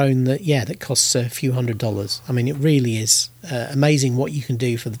was a drone that costs a few $100s. I mean, it really is amazing what you can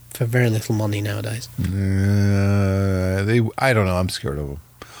do for very little money nowadays. I don't know. I'm scared of them.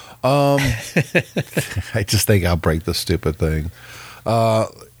 I just think I'll break the stupid thing.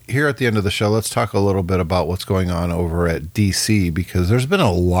 Here at the end of the show, let's talk a little bit about what's going on over at DC, because there's been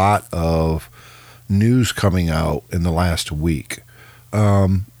a lot of news coming out in the last week.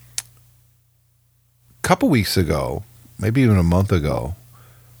 Couple weeks ago, maybe even a month ago,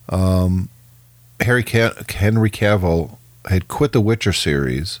 Henry Cavill had quit the Witcher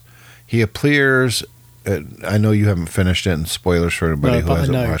series. He appears. I know you haven't finished it, and spoilers for anybody who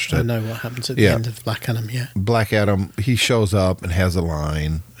hasn't watched it. I know what happens at the end of Black Adam. Yeah, Black Adam. He shows up and has a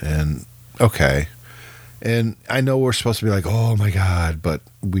line, and okay. And I know we're supposed to be like, oh my god, but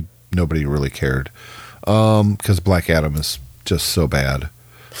nobody really cared because Black Adam is just so bad.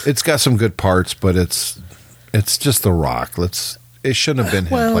 It's got some good parts, but it's just The Rock. It shouldn't have been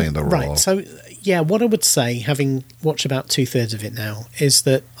him playing the role. Right. So, yeah, what I would say, having watched about 2/3 of it now, is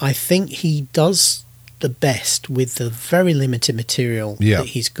that I think he does the best with the very limited material that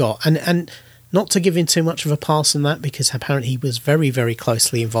he's got. And not to give him too much of a pass on that, because apparently he was very, very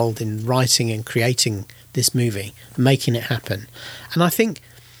closely involved in writing and creating this movie, making it happen. And I think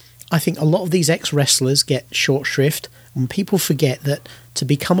a lot of these ex-wrestlers get short shrift when people forget that to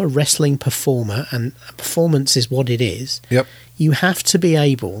become a wrestling performer, and a performance is what it is, you have to be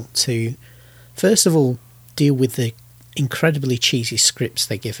able to, first of all, deal with the incredibly cheesy scripts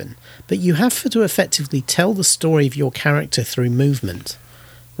they're given, but you have to effectively tell the story of your character through movement,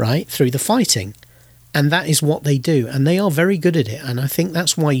 right? Through the fighting. And that is what they do, and they are very good at it. And I think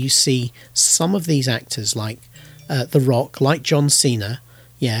that's why you see some of these actors like The Rock, like John Cena,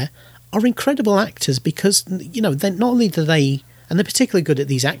 are incredible actors, because they're not only do they, and they're particularly good at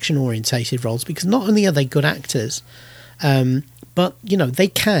these action orientated roles, because not only are they good actors, but they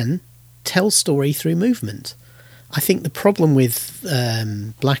can tell story through movement. I think the problem with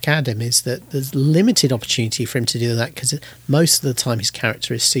Black Adam is that there's limited opportunity for him to do that, because most of the time his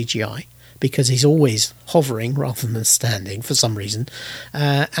character is CGI, because he's always hovering rather than standing for some reason.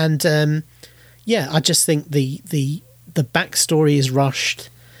 I just think the backstory is rushed.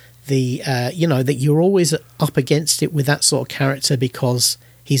 That you're always up against it with that sort of character, because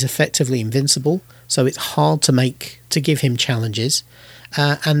he's effectively invincible, so it's hard to give him challenges,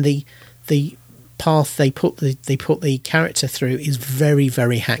 and the path they put the character through is very,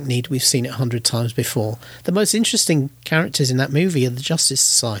 very hackneyed. We've seen it 100 times before. The most interesting characters in that movie are the Justice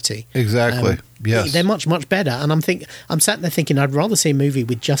Society. Exactly. Yes, they're much, much better. And I'm sat there thinking I'd rather see a movie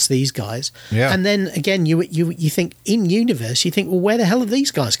with just these guys. Yeah. And then again, you think in universe, you think, well, where the hell have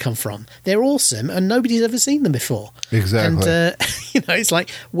these guys come from? They're awesome, and nobody's ever seen them before. Exactly. And it's like,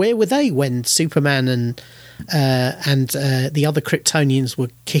 where were they when Superman and the other Kryptonians were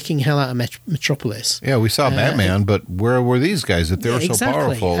kicking hell out of Metropolis? Yeah, we saw Batman, but where were these guys? If they were so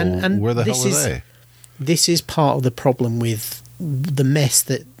powerful, and where the hell were they? This is part of the problem with the mess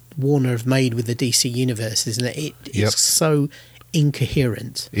that Warner have made with the DC universe, isn't it? It's so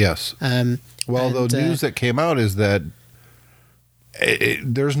incoherent. Yes. The news that came out is that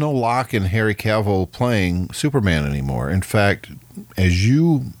there's no lock in Henry Cavill playing Superman anymore. In fact, as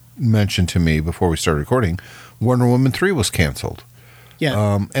you mentioned to me before we started recording, Wonder Woman 3 was canceled.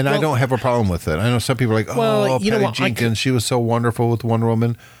 Yeah. I don't have a problem with it. I know some people are like, Patty Jenkins, she was so wonderful with Wonder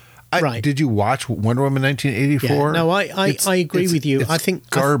Woman. Right. Did you watch Wonder Woman 1984? Yeah. No, I agree with you. I think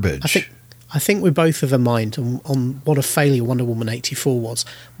garbage. I think we're both of a mind on what a failure Wonder Woman 84 was.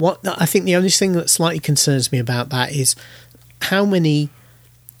 I think the only thing that slightly concerns me about that is how many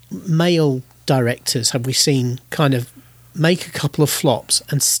male directors have we seen kind of make a couple of flops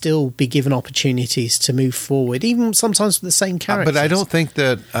and still be given opportunities to move forward, even sometimes with the same characters. But I don't think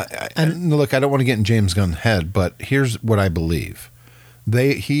that. Look, I don't want to get in James Gunn's head, but here's what I believe.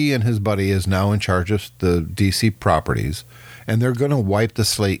 He and his buddy is now in charge of the DC properties, and they're going to wipe the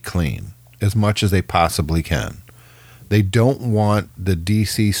slate clean as much as they possibly can. They don't want the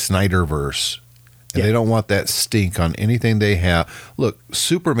DC Snyderverse, and they don't want that stink on anything they have. Look,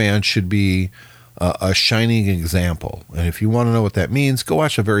 Superman should be a shining example, and if you want to know what that means, go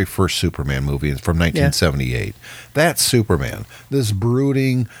watch the very first Superman movie from 1978. Yeah. That's Superman. This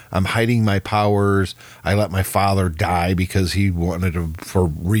brooding, I'm hiding my powers, I let my father die because he wanted to, for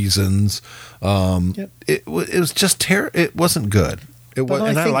reasons. It was just terrible. It wasn't good.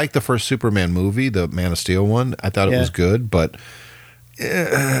 I liked the first Superman movie, the Man of Steel one. I thought it was good, but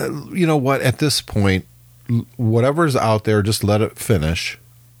you know what? At this point, whatever's out there, just let it finish.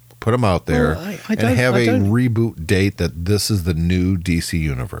 Put them out there and have a reboot date that this is the new DC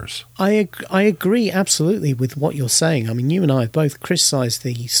universe. I agree absolutely with what you're saying. I mean, you and I have both criticised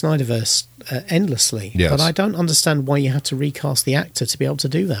the Snyderverse endlessly, but I don't understand why you had to recast the actor to be able to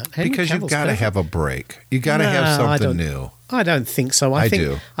do that. Because you've got to have a break. You've got to have something new. I don't think so. I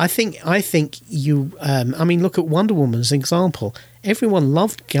do. I think you. I mean, look at Wonder Woman as an example. Everyone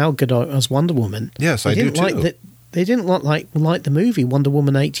loved Gal Gadot as Wonder Woman. Yes, I do too. They didn't like the movie Wonder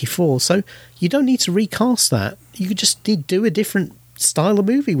Woman 84, so you don't need to recast that. You could just do a different style of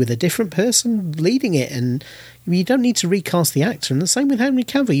movie with a different person leading it, and you don't need to recast the actor. And the same with Henry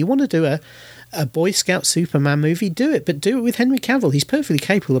Cavill. You want to do a Boy Scout Superman movie, do it, but do it with Henry Cavill. He's perfectly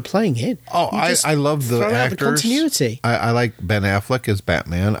capable of playing it. Oh, I love the actors. The continuity. I like Ben Affleck as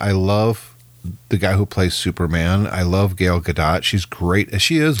Batman. I love the guy who plays Superman. I love Gal Gadot. She's great.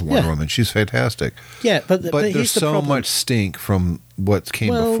 She is Wonder Woman. She's fantastic. Yeah, but there's so much stink from what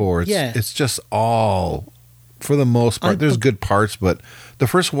came before. It's just all, for the most part, there's good parts, but the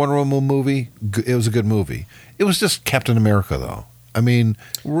first Wonder Woman movie, it was a good movie. It was just Captain America, though. I mean,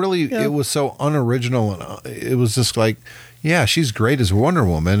 really, it was so unoriginal, and it was just like, yeah, she's great as Wonder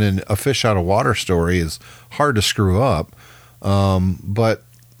Woman, and a fish out of water story is hard to screw up. But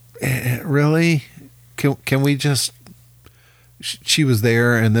really, can we just? She was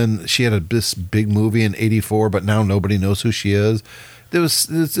there, and then she had this big movie in '84, but now nobody knows who she is. There's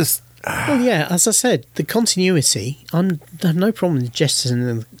just. Well, yeah, as I said, the continuity. I have no problem with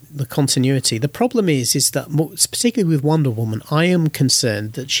jettisoning the continuity. The problem is that, particularly with Wonder Woman, I am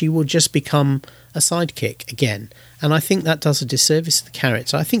concerned that she will just become a sidekick again. And I think that does a disservice to the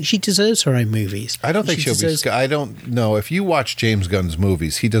character. I think she deserves her own movies. I don't think she'll be. I don't know. If you watch James Gunn's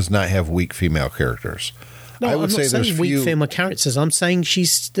movies, he does not have weak female characters. No, I'm not saying weak female characters. I'm saying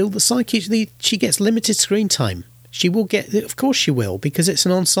she's still the sidekick. She gets limited screen time. She will get, of course she will, because it's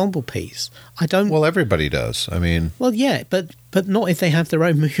an ensemble piece. Well, everybody does. I mean, well, yeah, but not if they have their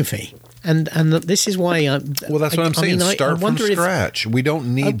own movie. And this is why well, that's what I'm saying. Start from scratch. We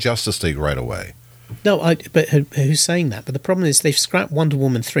don't need Justice League right away. No, but who's saying that? But the problem is they've scrapped Wonder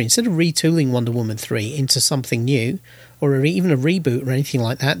Woman 3. Instead of retooling Wonder Woman 3 into something new, or even a reboot or anything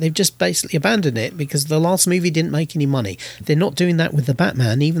like that, they've just basically abandoned it because the last movie didn't make any money. They're not doing that with the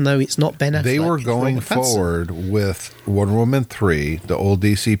Batman, even though it's not Ben Affleck. They were going forward with Wonder Woman 3, the old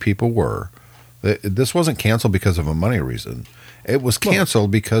DC people were. This wasn't canceled because of a money reason. It was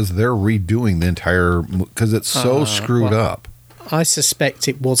canceled because they're redoing the entire... because it's so screwed up. I suspect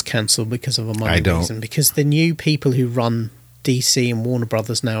it was cancelled because of a money I don't. reason. Because the new people who run DC and Warner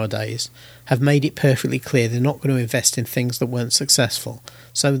Brothers nowadays have made it perfectly clear they're not going to invest in things that weren't successful.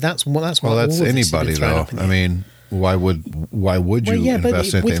 So that's why. Well, that's all of this has been anybody thrown though. up in the I air. mean, why would you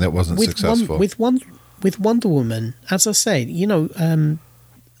invest in anything that wasn't successful? With Wonder Woman, as I said,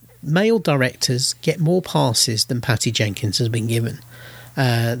 male directors get more passes than Patty Jenkins has been given,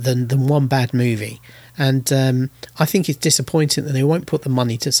 than one bad movie. And I think it's disappointing that they won't put the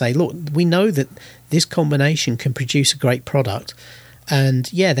money to say, look, we know that this combination can produce a great product.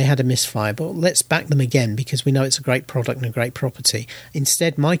 And yeah, they had a misfire, but let's back them again because we know it's a great product and a great property.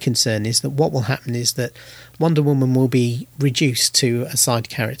 Instead, my concern is that what will happen is that Wonder Woman will be reduced to a side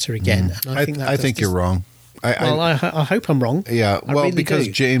character again. And I think you're wrong. I hope I'm wrong. Yeah, I well, really because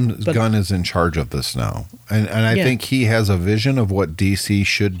do. James Gunn is in charge of this now. And I think he has a vision of what DC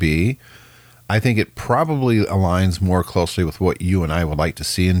should be. I think it probably aligns more closely with what you and I would like to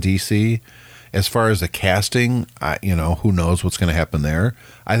see in DC. As far as the casting, who knows what's going to happen there.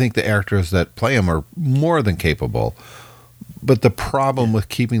 I think the actors that play him are more than capable. But the problem with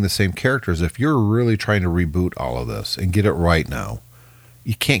keeping the same characters, if you're really trying to reboot all of this and get it right now,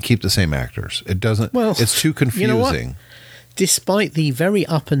 you can't keep the same actors. It doesn't. Well, it's too confusing. You know what? Despite the very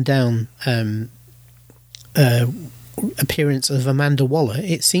up and down appearance of Amanda Waller,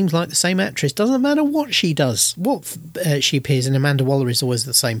 it seems like the same actress. Doesn't matter what she does, what she appears in. Amanda Waller is always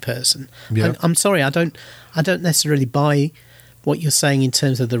the same person. Yeah. I'm sorry, I don't necessarily buy what you're saying in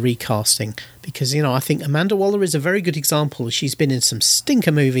terms of the recasting, because I think Amanda Waller is a very good example. She's been in some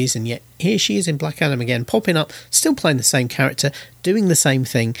stinker movies, and yet here she is in Black Adam again, popping up, still playing the same character, doing the same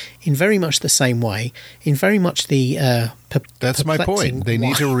thing in very much the same way, in very much the that's my point. They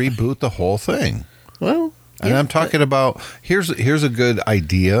need to reboot the whole thing. Well, and I'm talking about here's a good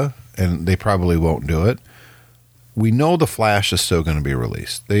idea, and they probably won't do it. We know The Flash is still going to be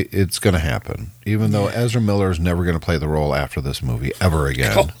released. It's going to happen, even though Ezra Miller is never going to play the role after this movie ever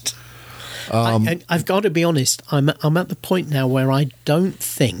again. I've got to be honest. I'm at the point now where I don't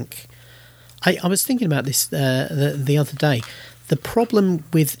think. I was thinking about this the other day. The problem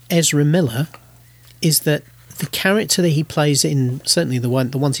with Ezra Miller is that the character that he plays in, certainly the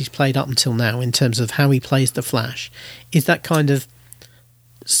ones he's played up until now, in terms of how he plays the Flash, is that kind of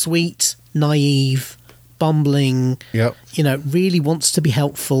sweet, naive, bumbling, really wants to be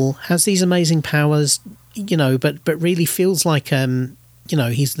helpful, has these amazing powers, but really feels like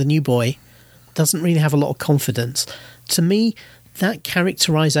he's the new boy, doesn't really have a lot of confidence. To me, that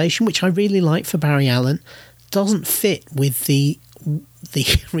characterization, which I really like for Barry Allen, doesn't fit with the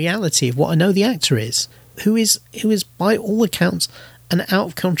reality of what I know the actor is, who is by all accounts an out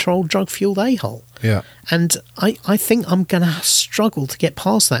of control drug fueled a-hole. Yeah. And I think I'm going to struggle to get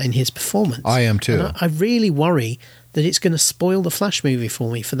past that in his performance. I am too. And I really worry that it's going to spoil the Flash movie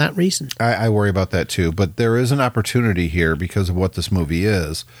for me for that reason. I worry about that too. But there is an opportunity here because of what this movie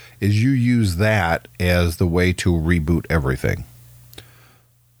is you use that as the way to reboot everything.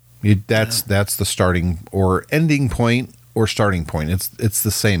 That's the starting or ending point or starting point. It's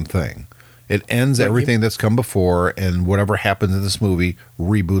the same thing. It ends everything that's come before, and whatever happens in this movie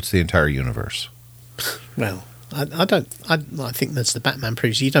reboots the entire universe. Well, I think that's the Batman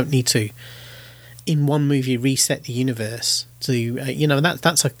proves. You don't need to, in one movie, reset the universe to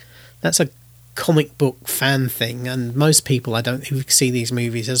that's a comic book fan thing, and most people who see these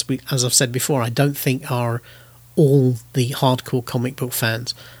movies, as I've said before, I don't think are all the hardcore comic book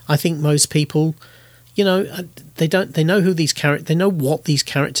fans. I think most people, they know who these characters, they know what these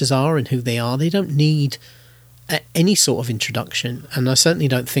characters are and who they are. They don't need any sort of introduction, and I certainly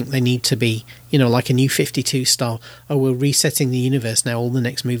don't think they need to be, like a New 52 style. Oh, we're resetting the universe now. All the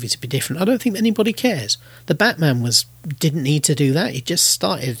next movies to be different. I don't think anybody cares. The Batman didn't need to do that. It just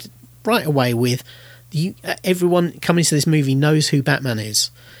started right away with everyone coming to this movie knows who Batman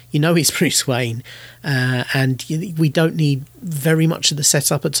is. He's Bruce Wayne, and we don't need very much of the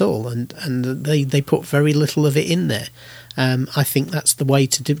setup at all, and they put very little of it in there. I think that's the way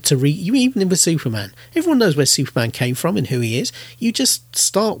even with Superman. Everyone knows where Superman came from and who he is. You just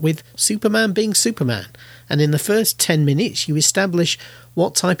start with Superman being Superman, and in the first 10 minutes you establish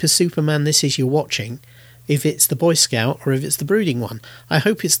what type of Superman this is you're watching, if it's the Boy Scout or if it's the brooding one. I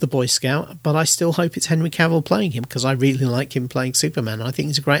hope it's the Boy Scout, but I still hope it's Henry Cavill playing him, because I really like him playing Superman. I think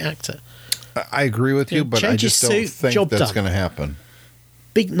he's a great actor. I agree with you, but I just don't think that's going to happen.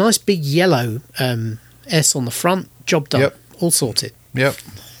 Nice big yellow S on the front, job done. Yep. All sorted. Yep.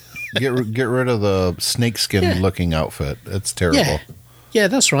 Get rid of the snakeskin looking outfit. It's terrible. Yeah,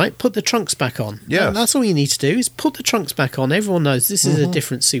 that's right. Put the trunks back on. Yes. That's all you need to do is put the trunks back on. Everyone knows this is a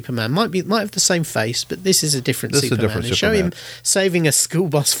different Superman. Might have the same face, but this is a different Superman. And show him saving a school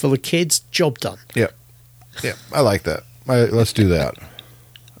bus full of kids. Job done. Yeah. Yeah, I like that. Let's do that.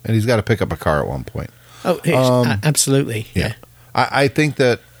 And he's got to pick up a car at one point. Oh, absolutely. Yeah. I think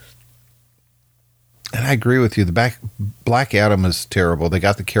that, and I agree with you, the Black Adam is terrible. They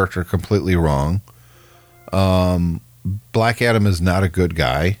got the character completely wrong. Black Adam is not a good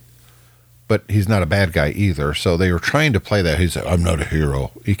guy, but he's not a bad guy either. So they were trying to play that. He's like, I'm not a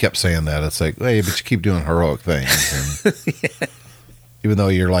hero. He kept saying that. It's like, hey, but you keep doing heroic things. And even though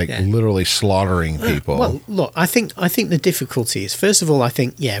you're literally slaughtering people. Well, look, I think the difficulty is, first of all, I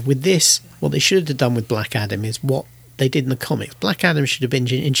think, with this, what they should have done with Black Adam is what they did in the comics. Black Adam should have been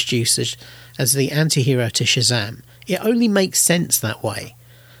introduced as the anti-hero to Shazam. It only makes sense that way.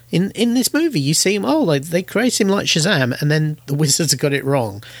 In this movie, you see him, they create him like Shazam, and then the Wizards got it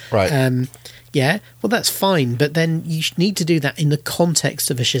wrong. Right. Well, that's fine, but then you need to do that in the context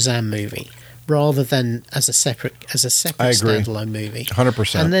of a Shazam movie, rather than as a separate standalone movie.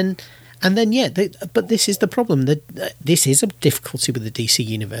 100%. And then, but this is the problem. This is a difficulty with the DC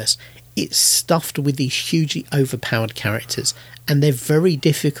universe. It's stuffed with these hugely overpowered characters, and they're very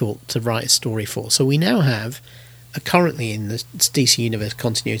difficult to write a story for. So we now have, currently in the DC universe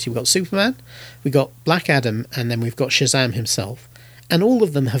continuity, we've got Superman, we've got Black Adam, and then we've got Shazam himself. And all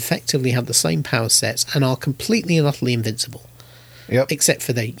of them effectively have the same power sets and are completely and utterly invincible. Yep. Except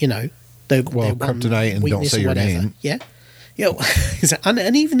for kryptonite and don't say your name. Yeah.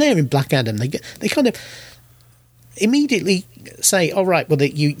 And even there in Black Adam, they kind of immediately say, all right, well,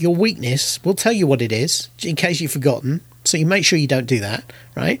 your weakness, we'll tell you what it is in case you've forgotten. So you make sure you don't do that,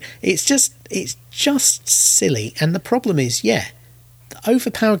 right? It's just silly. And the problem is, the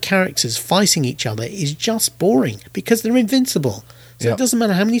overpowered characters fighting each other is just boring because they're invincible. So It doesn't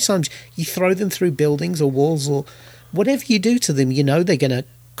matter how many times you throw them through buildings or walls or whatever you do to them, they're going to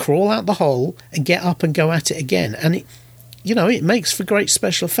crawl out the hole and get up and go at it again. And it makes for great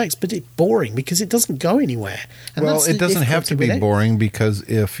special effects, but it's boring because it doesn't go anywhere. And it doesn't have to be boring because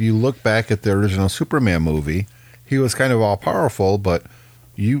if you look back at the original Superman movie, he was kind of all-powerful, but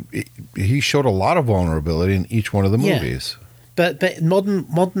he showed a lot of vulnerability in each one of the movies. But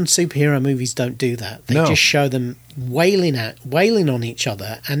modern superhero movies don't do that. They just show them wailing on each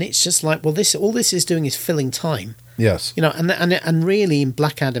other, and it's just like, well, all this is doing is filling time. Yes. And really in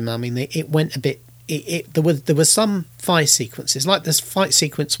Black Adam, I mean, it went a bit. There were some fight sequences, like this fight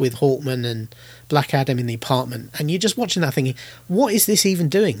sequence with Hawkman and Black Adam in the apartment, and you're just watching that thinking, what is this even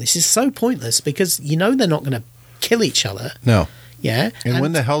doing? This is so pointless because they're not going to kill each other. No. Yeah. And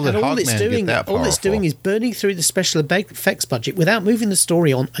when the hell did Hawkman get that powerful? All it's doing is burning through the special effects budget without moving the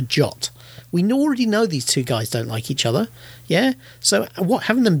story on a jot. We already know these two guys don't like each other. Yeah. So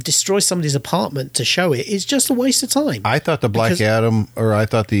having them destroy somebody's apartment to show it is just a waste of time. I thought the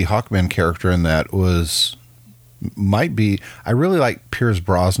the Hawkman character in that might be. I really like Pierce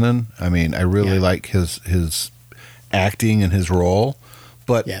Brosnan. I mean, I really like his acting and his role.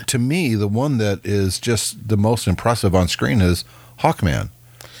 But to me, the one that is just the most impressive on screen is Hawkman.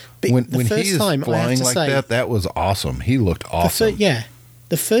 When he is flying like that, that was awesome. He looked awesome.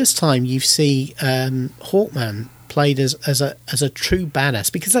 The first time you see Hawkman played as a true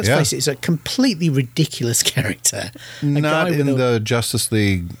badass, because let's face it, it's a completely ridiculous character. Not in the Justice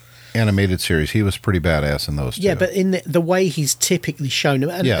League animated series. He was pretty badass in those two. Yeah, but in the way he's typically shown,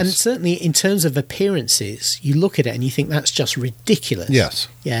 and certainly in terms of appearances, you look at it and you think that's just ridiculous. Yes.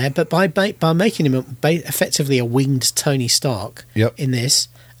 Yeah, but by making him effectively a winged Tony Stark in this,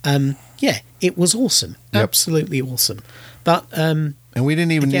 it was awesome. Yep. Absolutely awesome. But and we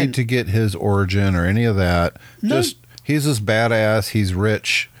didn't even need to get his origin or any of that. No. Just he's this badass. He's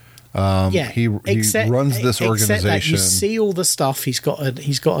rich. He runs this organization. Except that you see all the stuff he's got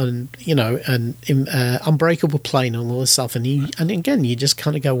an unbreakable plane and all this stuff, and again you just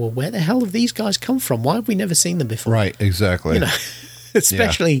kind of go, well, where the hell have these guys come from? Why have we never seen them before? Right, exactly.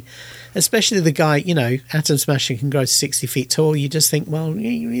 Especially the guy, Atom Smasher can grow 60 feet tall. You just think, well,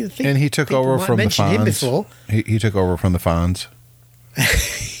 you either think. And he took over from the Fonz. He took over from the Fonz.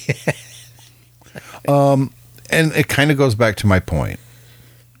 And it kind of goes back to my point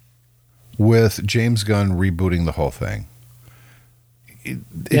with James Gunn rebooting the whole thing.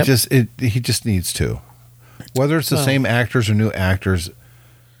 He just needs to. Whether it's the same actors or new actors,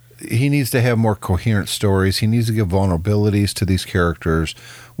 he needs to have more coherent stories. He needs to give vulnerabilities to these characters.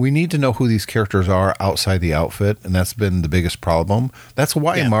 We need to know who these characters are outside the outfit, and that's been the biggest problem. That's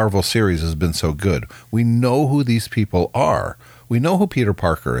why Marvel series has been so good. We know who these people are. We know who Peter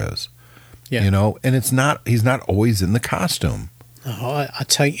Parker is. Yeah. And he's not always in the costume. I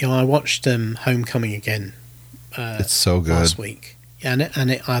take you. I watched Homecoming again. It's so good. Last week,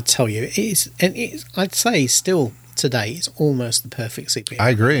 I tell you, it's. I'd say still today, it's almost the perfect superhero. I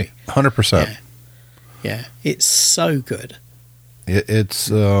agree, 100%. Yeah, it's so good. It's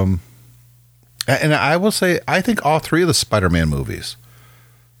and I will say, I think all three of the Spider-Man movies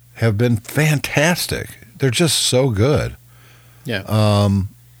have been fantastic. They're just so good. Yeah.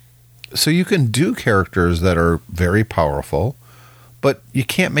 So you can do characters that are very powerful, but you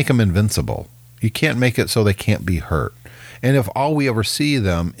can't make them invincible. You can't make it so they can't be hurt. And if all we ever see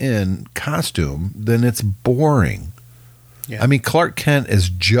them in costume, then it's boring. Yeah. I mean, Clark Kent is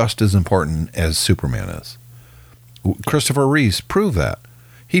just as important as Superman is. Christopher Reeves proved that.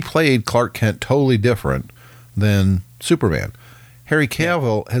 He played Clark Kent totally different than Superman. Harry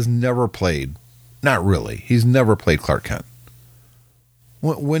Cavill has never played, not really, he's never played Clark Kent.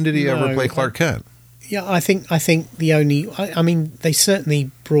 When did he ever play Clark Kent? Yeah, I think the only... I mean, they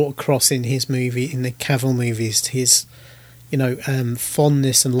certainly brought across in his movie, in the Cavill movies, his,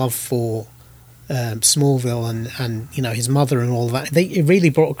 fondness and love for Smallville and his mother and all that. It really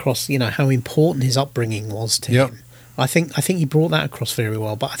brought across, how important his upbringing was to him. I think he brought that across very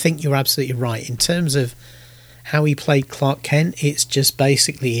well. But I think you're absolutely right. In terms of how he played Clark Kent, it's just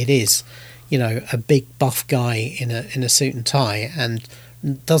basically, it is, a big buff guy in a suit and tie, and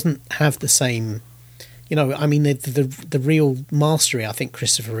doesn't have the same... the real mastery I think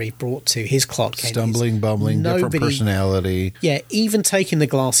Christopher Reeve brought to his Clark Kent. Stumbling, bumbling, different personality. Yeah, even taking the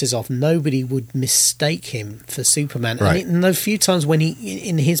glasses off, nobody would mistake him for Superman. Right. And the few times when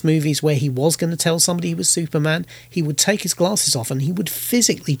in his movies where he was going to tell somebody he was Superman, he would take his glasses off and he would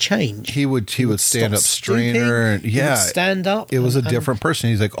physically change. He would stand up strainer. And, he would stand up. It was a different person.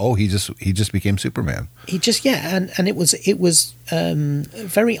 He's like, he just became Superman. He just, and it was a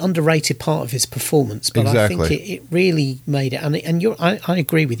very underrated part of his performance. But exactly. I think it really made it, and I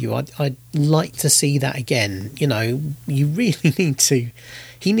agree with you. I'd like to see that again. You really need to.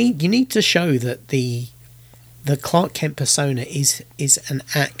 You need to show that the Clark Kent persona is an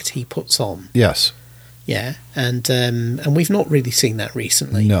act he puts on. Yes. Yeah, and we've not really seen that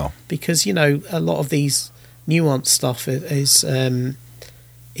recently. No, because a lot of these nuanced stuff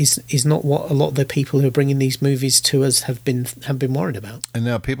is not what a lot of the people who are bringing these movies to us have been worried about. And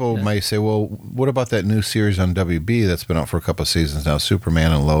now people might say, well, what about that new series on WB that's been out for a couple of seasons now,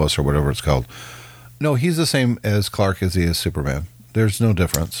 Superman and Lois or whatever it's called? No, he's the same as Clark as he is Superman. There's no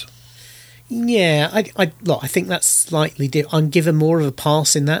difference. Yeah, I think that's slightly different. I'm given more of a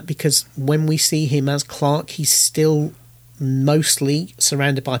pass in that because when we see him as Clark, he's still mostly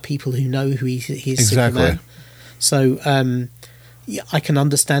surrounded by people who know who he is. Exactly. Superman. So, yeah, I can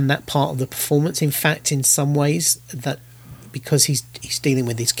understand that part of the performance. In fact, in some ways, that because he's dealing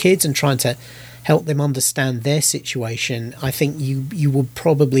with his kids and trying to help them understand their situation, I think you would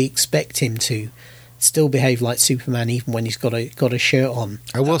probably expect him to still behave like Superman even when he's got a shirt on.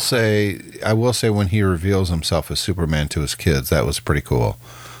 I will say when he reveals himself as Superman to his kids, that was pretty cool.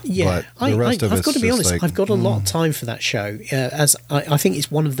 Yeah, but the rest of I've got to be honest. like, I've got a lot of time for that show. As I think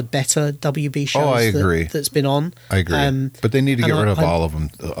it's one of the better WB shows. I agree. That's been on. I agree, but they need to get rid of all of them,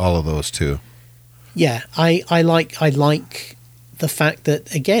 all of those too. Yeah, I like the fact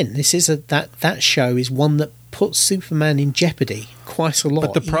that again, this is that show is one that puts Superman in jeopardy quite a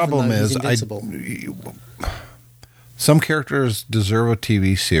lot. But the problem is, some characters deserve a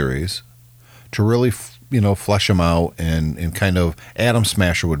TV series to really flesh them out and kind of Atom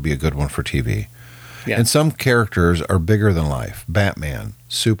Smasher would be a good one for TV. Yeah. And some characters are bigger than life. Batman,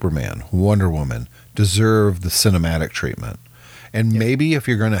 Superman, Wonder Woman deserve the cinematic treatment. And maybe if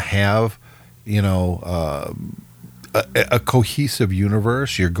you're going to have, a cohesive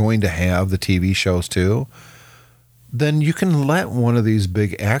universe, you're going to have the TV shows too, then you can let one of these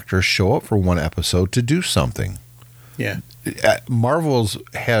big actors show up for one episode to do something. Yeah. Marvel's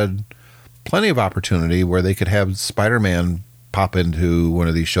had plenty of opportunity where they could have Spider-Man pop into one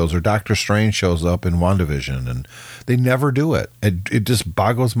of these shows, or Doctor Strange shows up in WandaVision, and they never do it. It just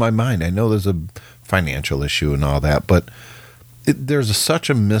boggles my mind. I know there's a financial issue and all that, but there's such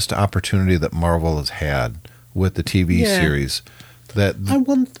a missed opportunity that Marvel has had with the TV series that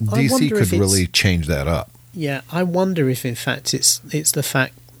DC could really change that up. Yeah, I wonder if in fact it's the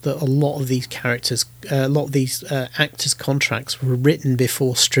fact that a lot of these characters, a lot of these actors' contracts were written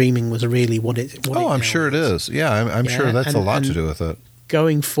before streaming was really what it. I'm sure it is. Yeah, I'm sure that's a lot to do with it.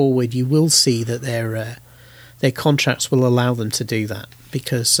 Going forward, you will see that their contracts will allow them to do that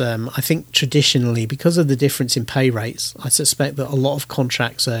because I think traditionally, because of the difference in pay rates, I suspect that a lot of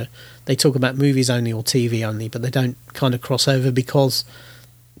contracts they talk about movies only or TV only, but they don't kind of cross over because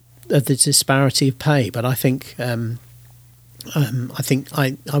of the disparity of pay. But I think I think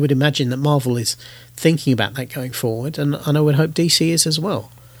I would imagine that Marvel is thinking about that going forward, and I would hope DC is as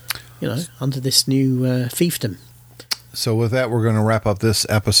well. Under this new fiefdom. So with that, we're going to wrap up this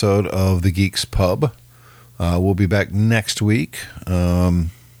episode of The Geeks Pub. We'll be back next week. It's a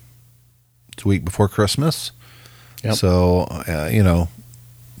week before Christmas. Yep. So,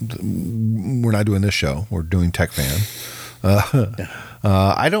 we're not doing this show. We're doing Tech Fan.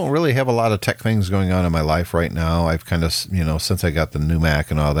 I don't really have a lot of tech things going on in my life right now. I've kind of, since I got the new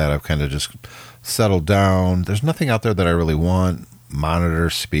Mac and all that, I've kind of just settled down. There's nothing out there that I really want. Monitor,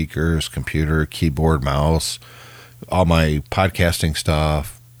 speakers, computer, keyboard, mouse, all my podcasting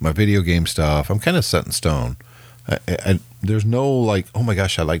stuff, my video game stuff. I'm kind of set in stone. There's no like, oh my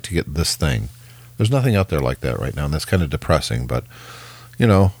gosh, I'd like to get this thing. There's nothing out there like that right now, and that's kind of depressing. But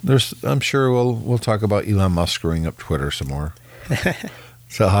I'm sure we'll talk about Elon Musk screwing up Twitter some more.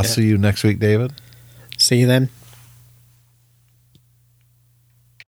 So I'll see you next week, David. See you then.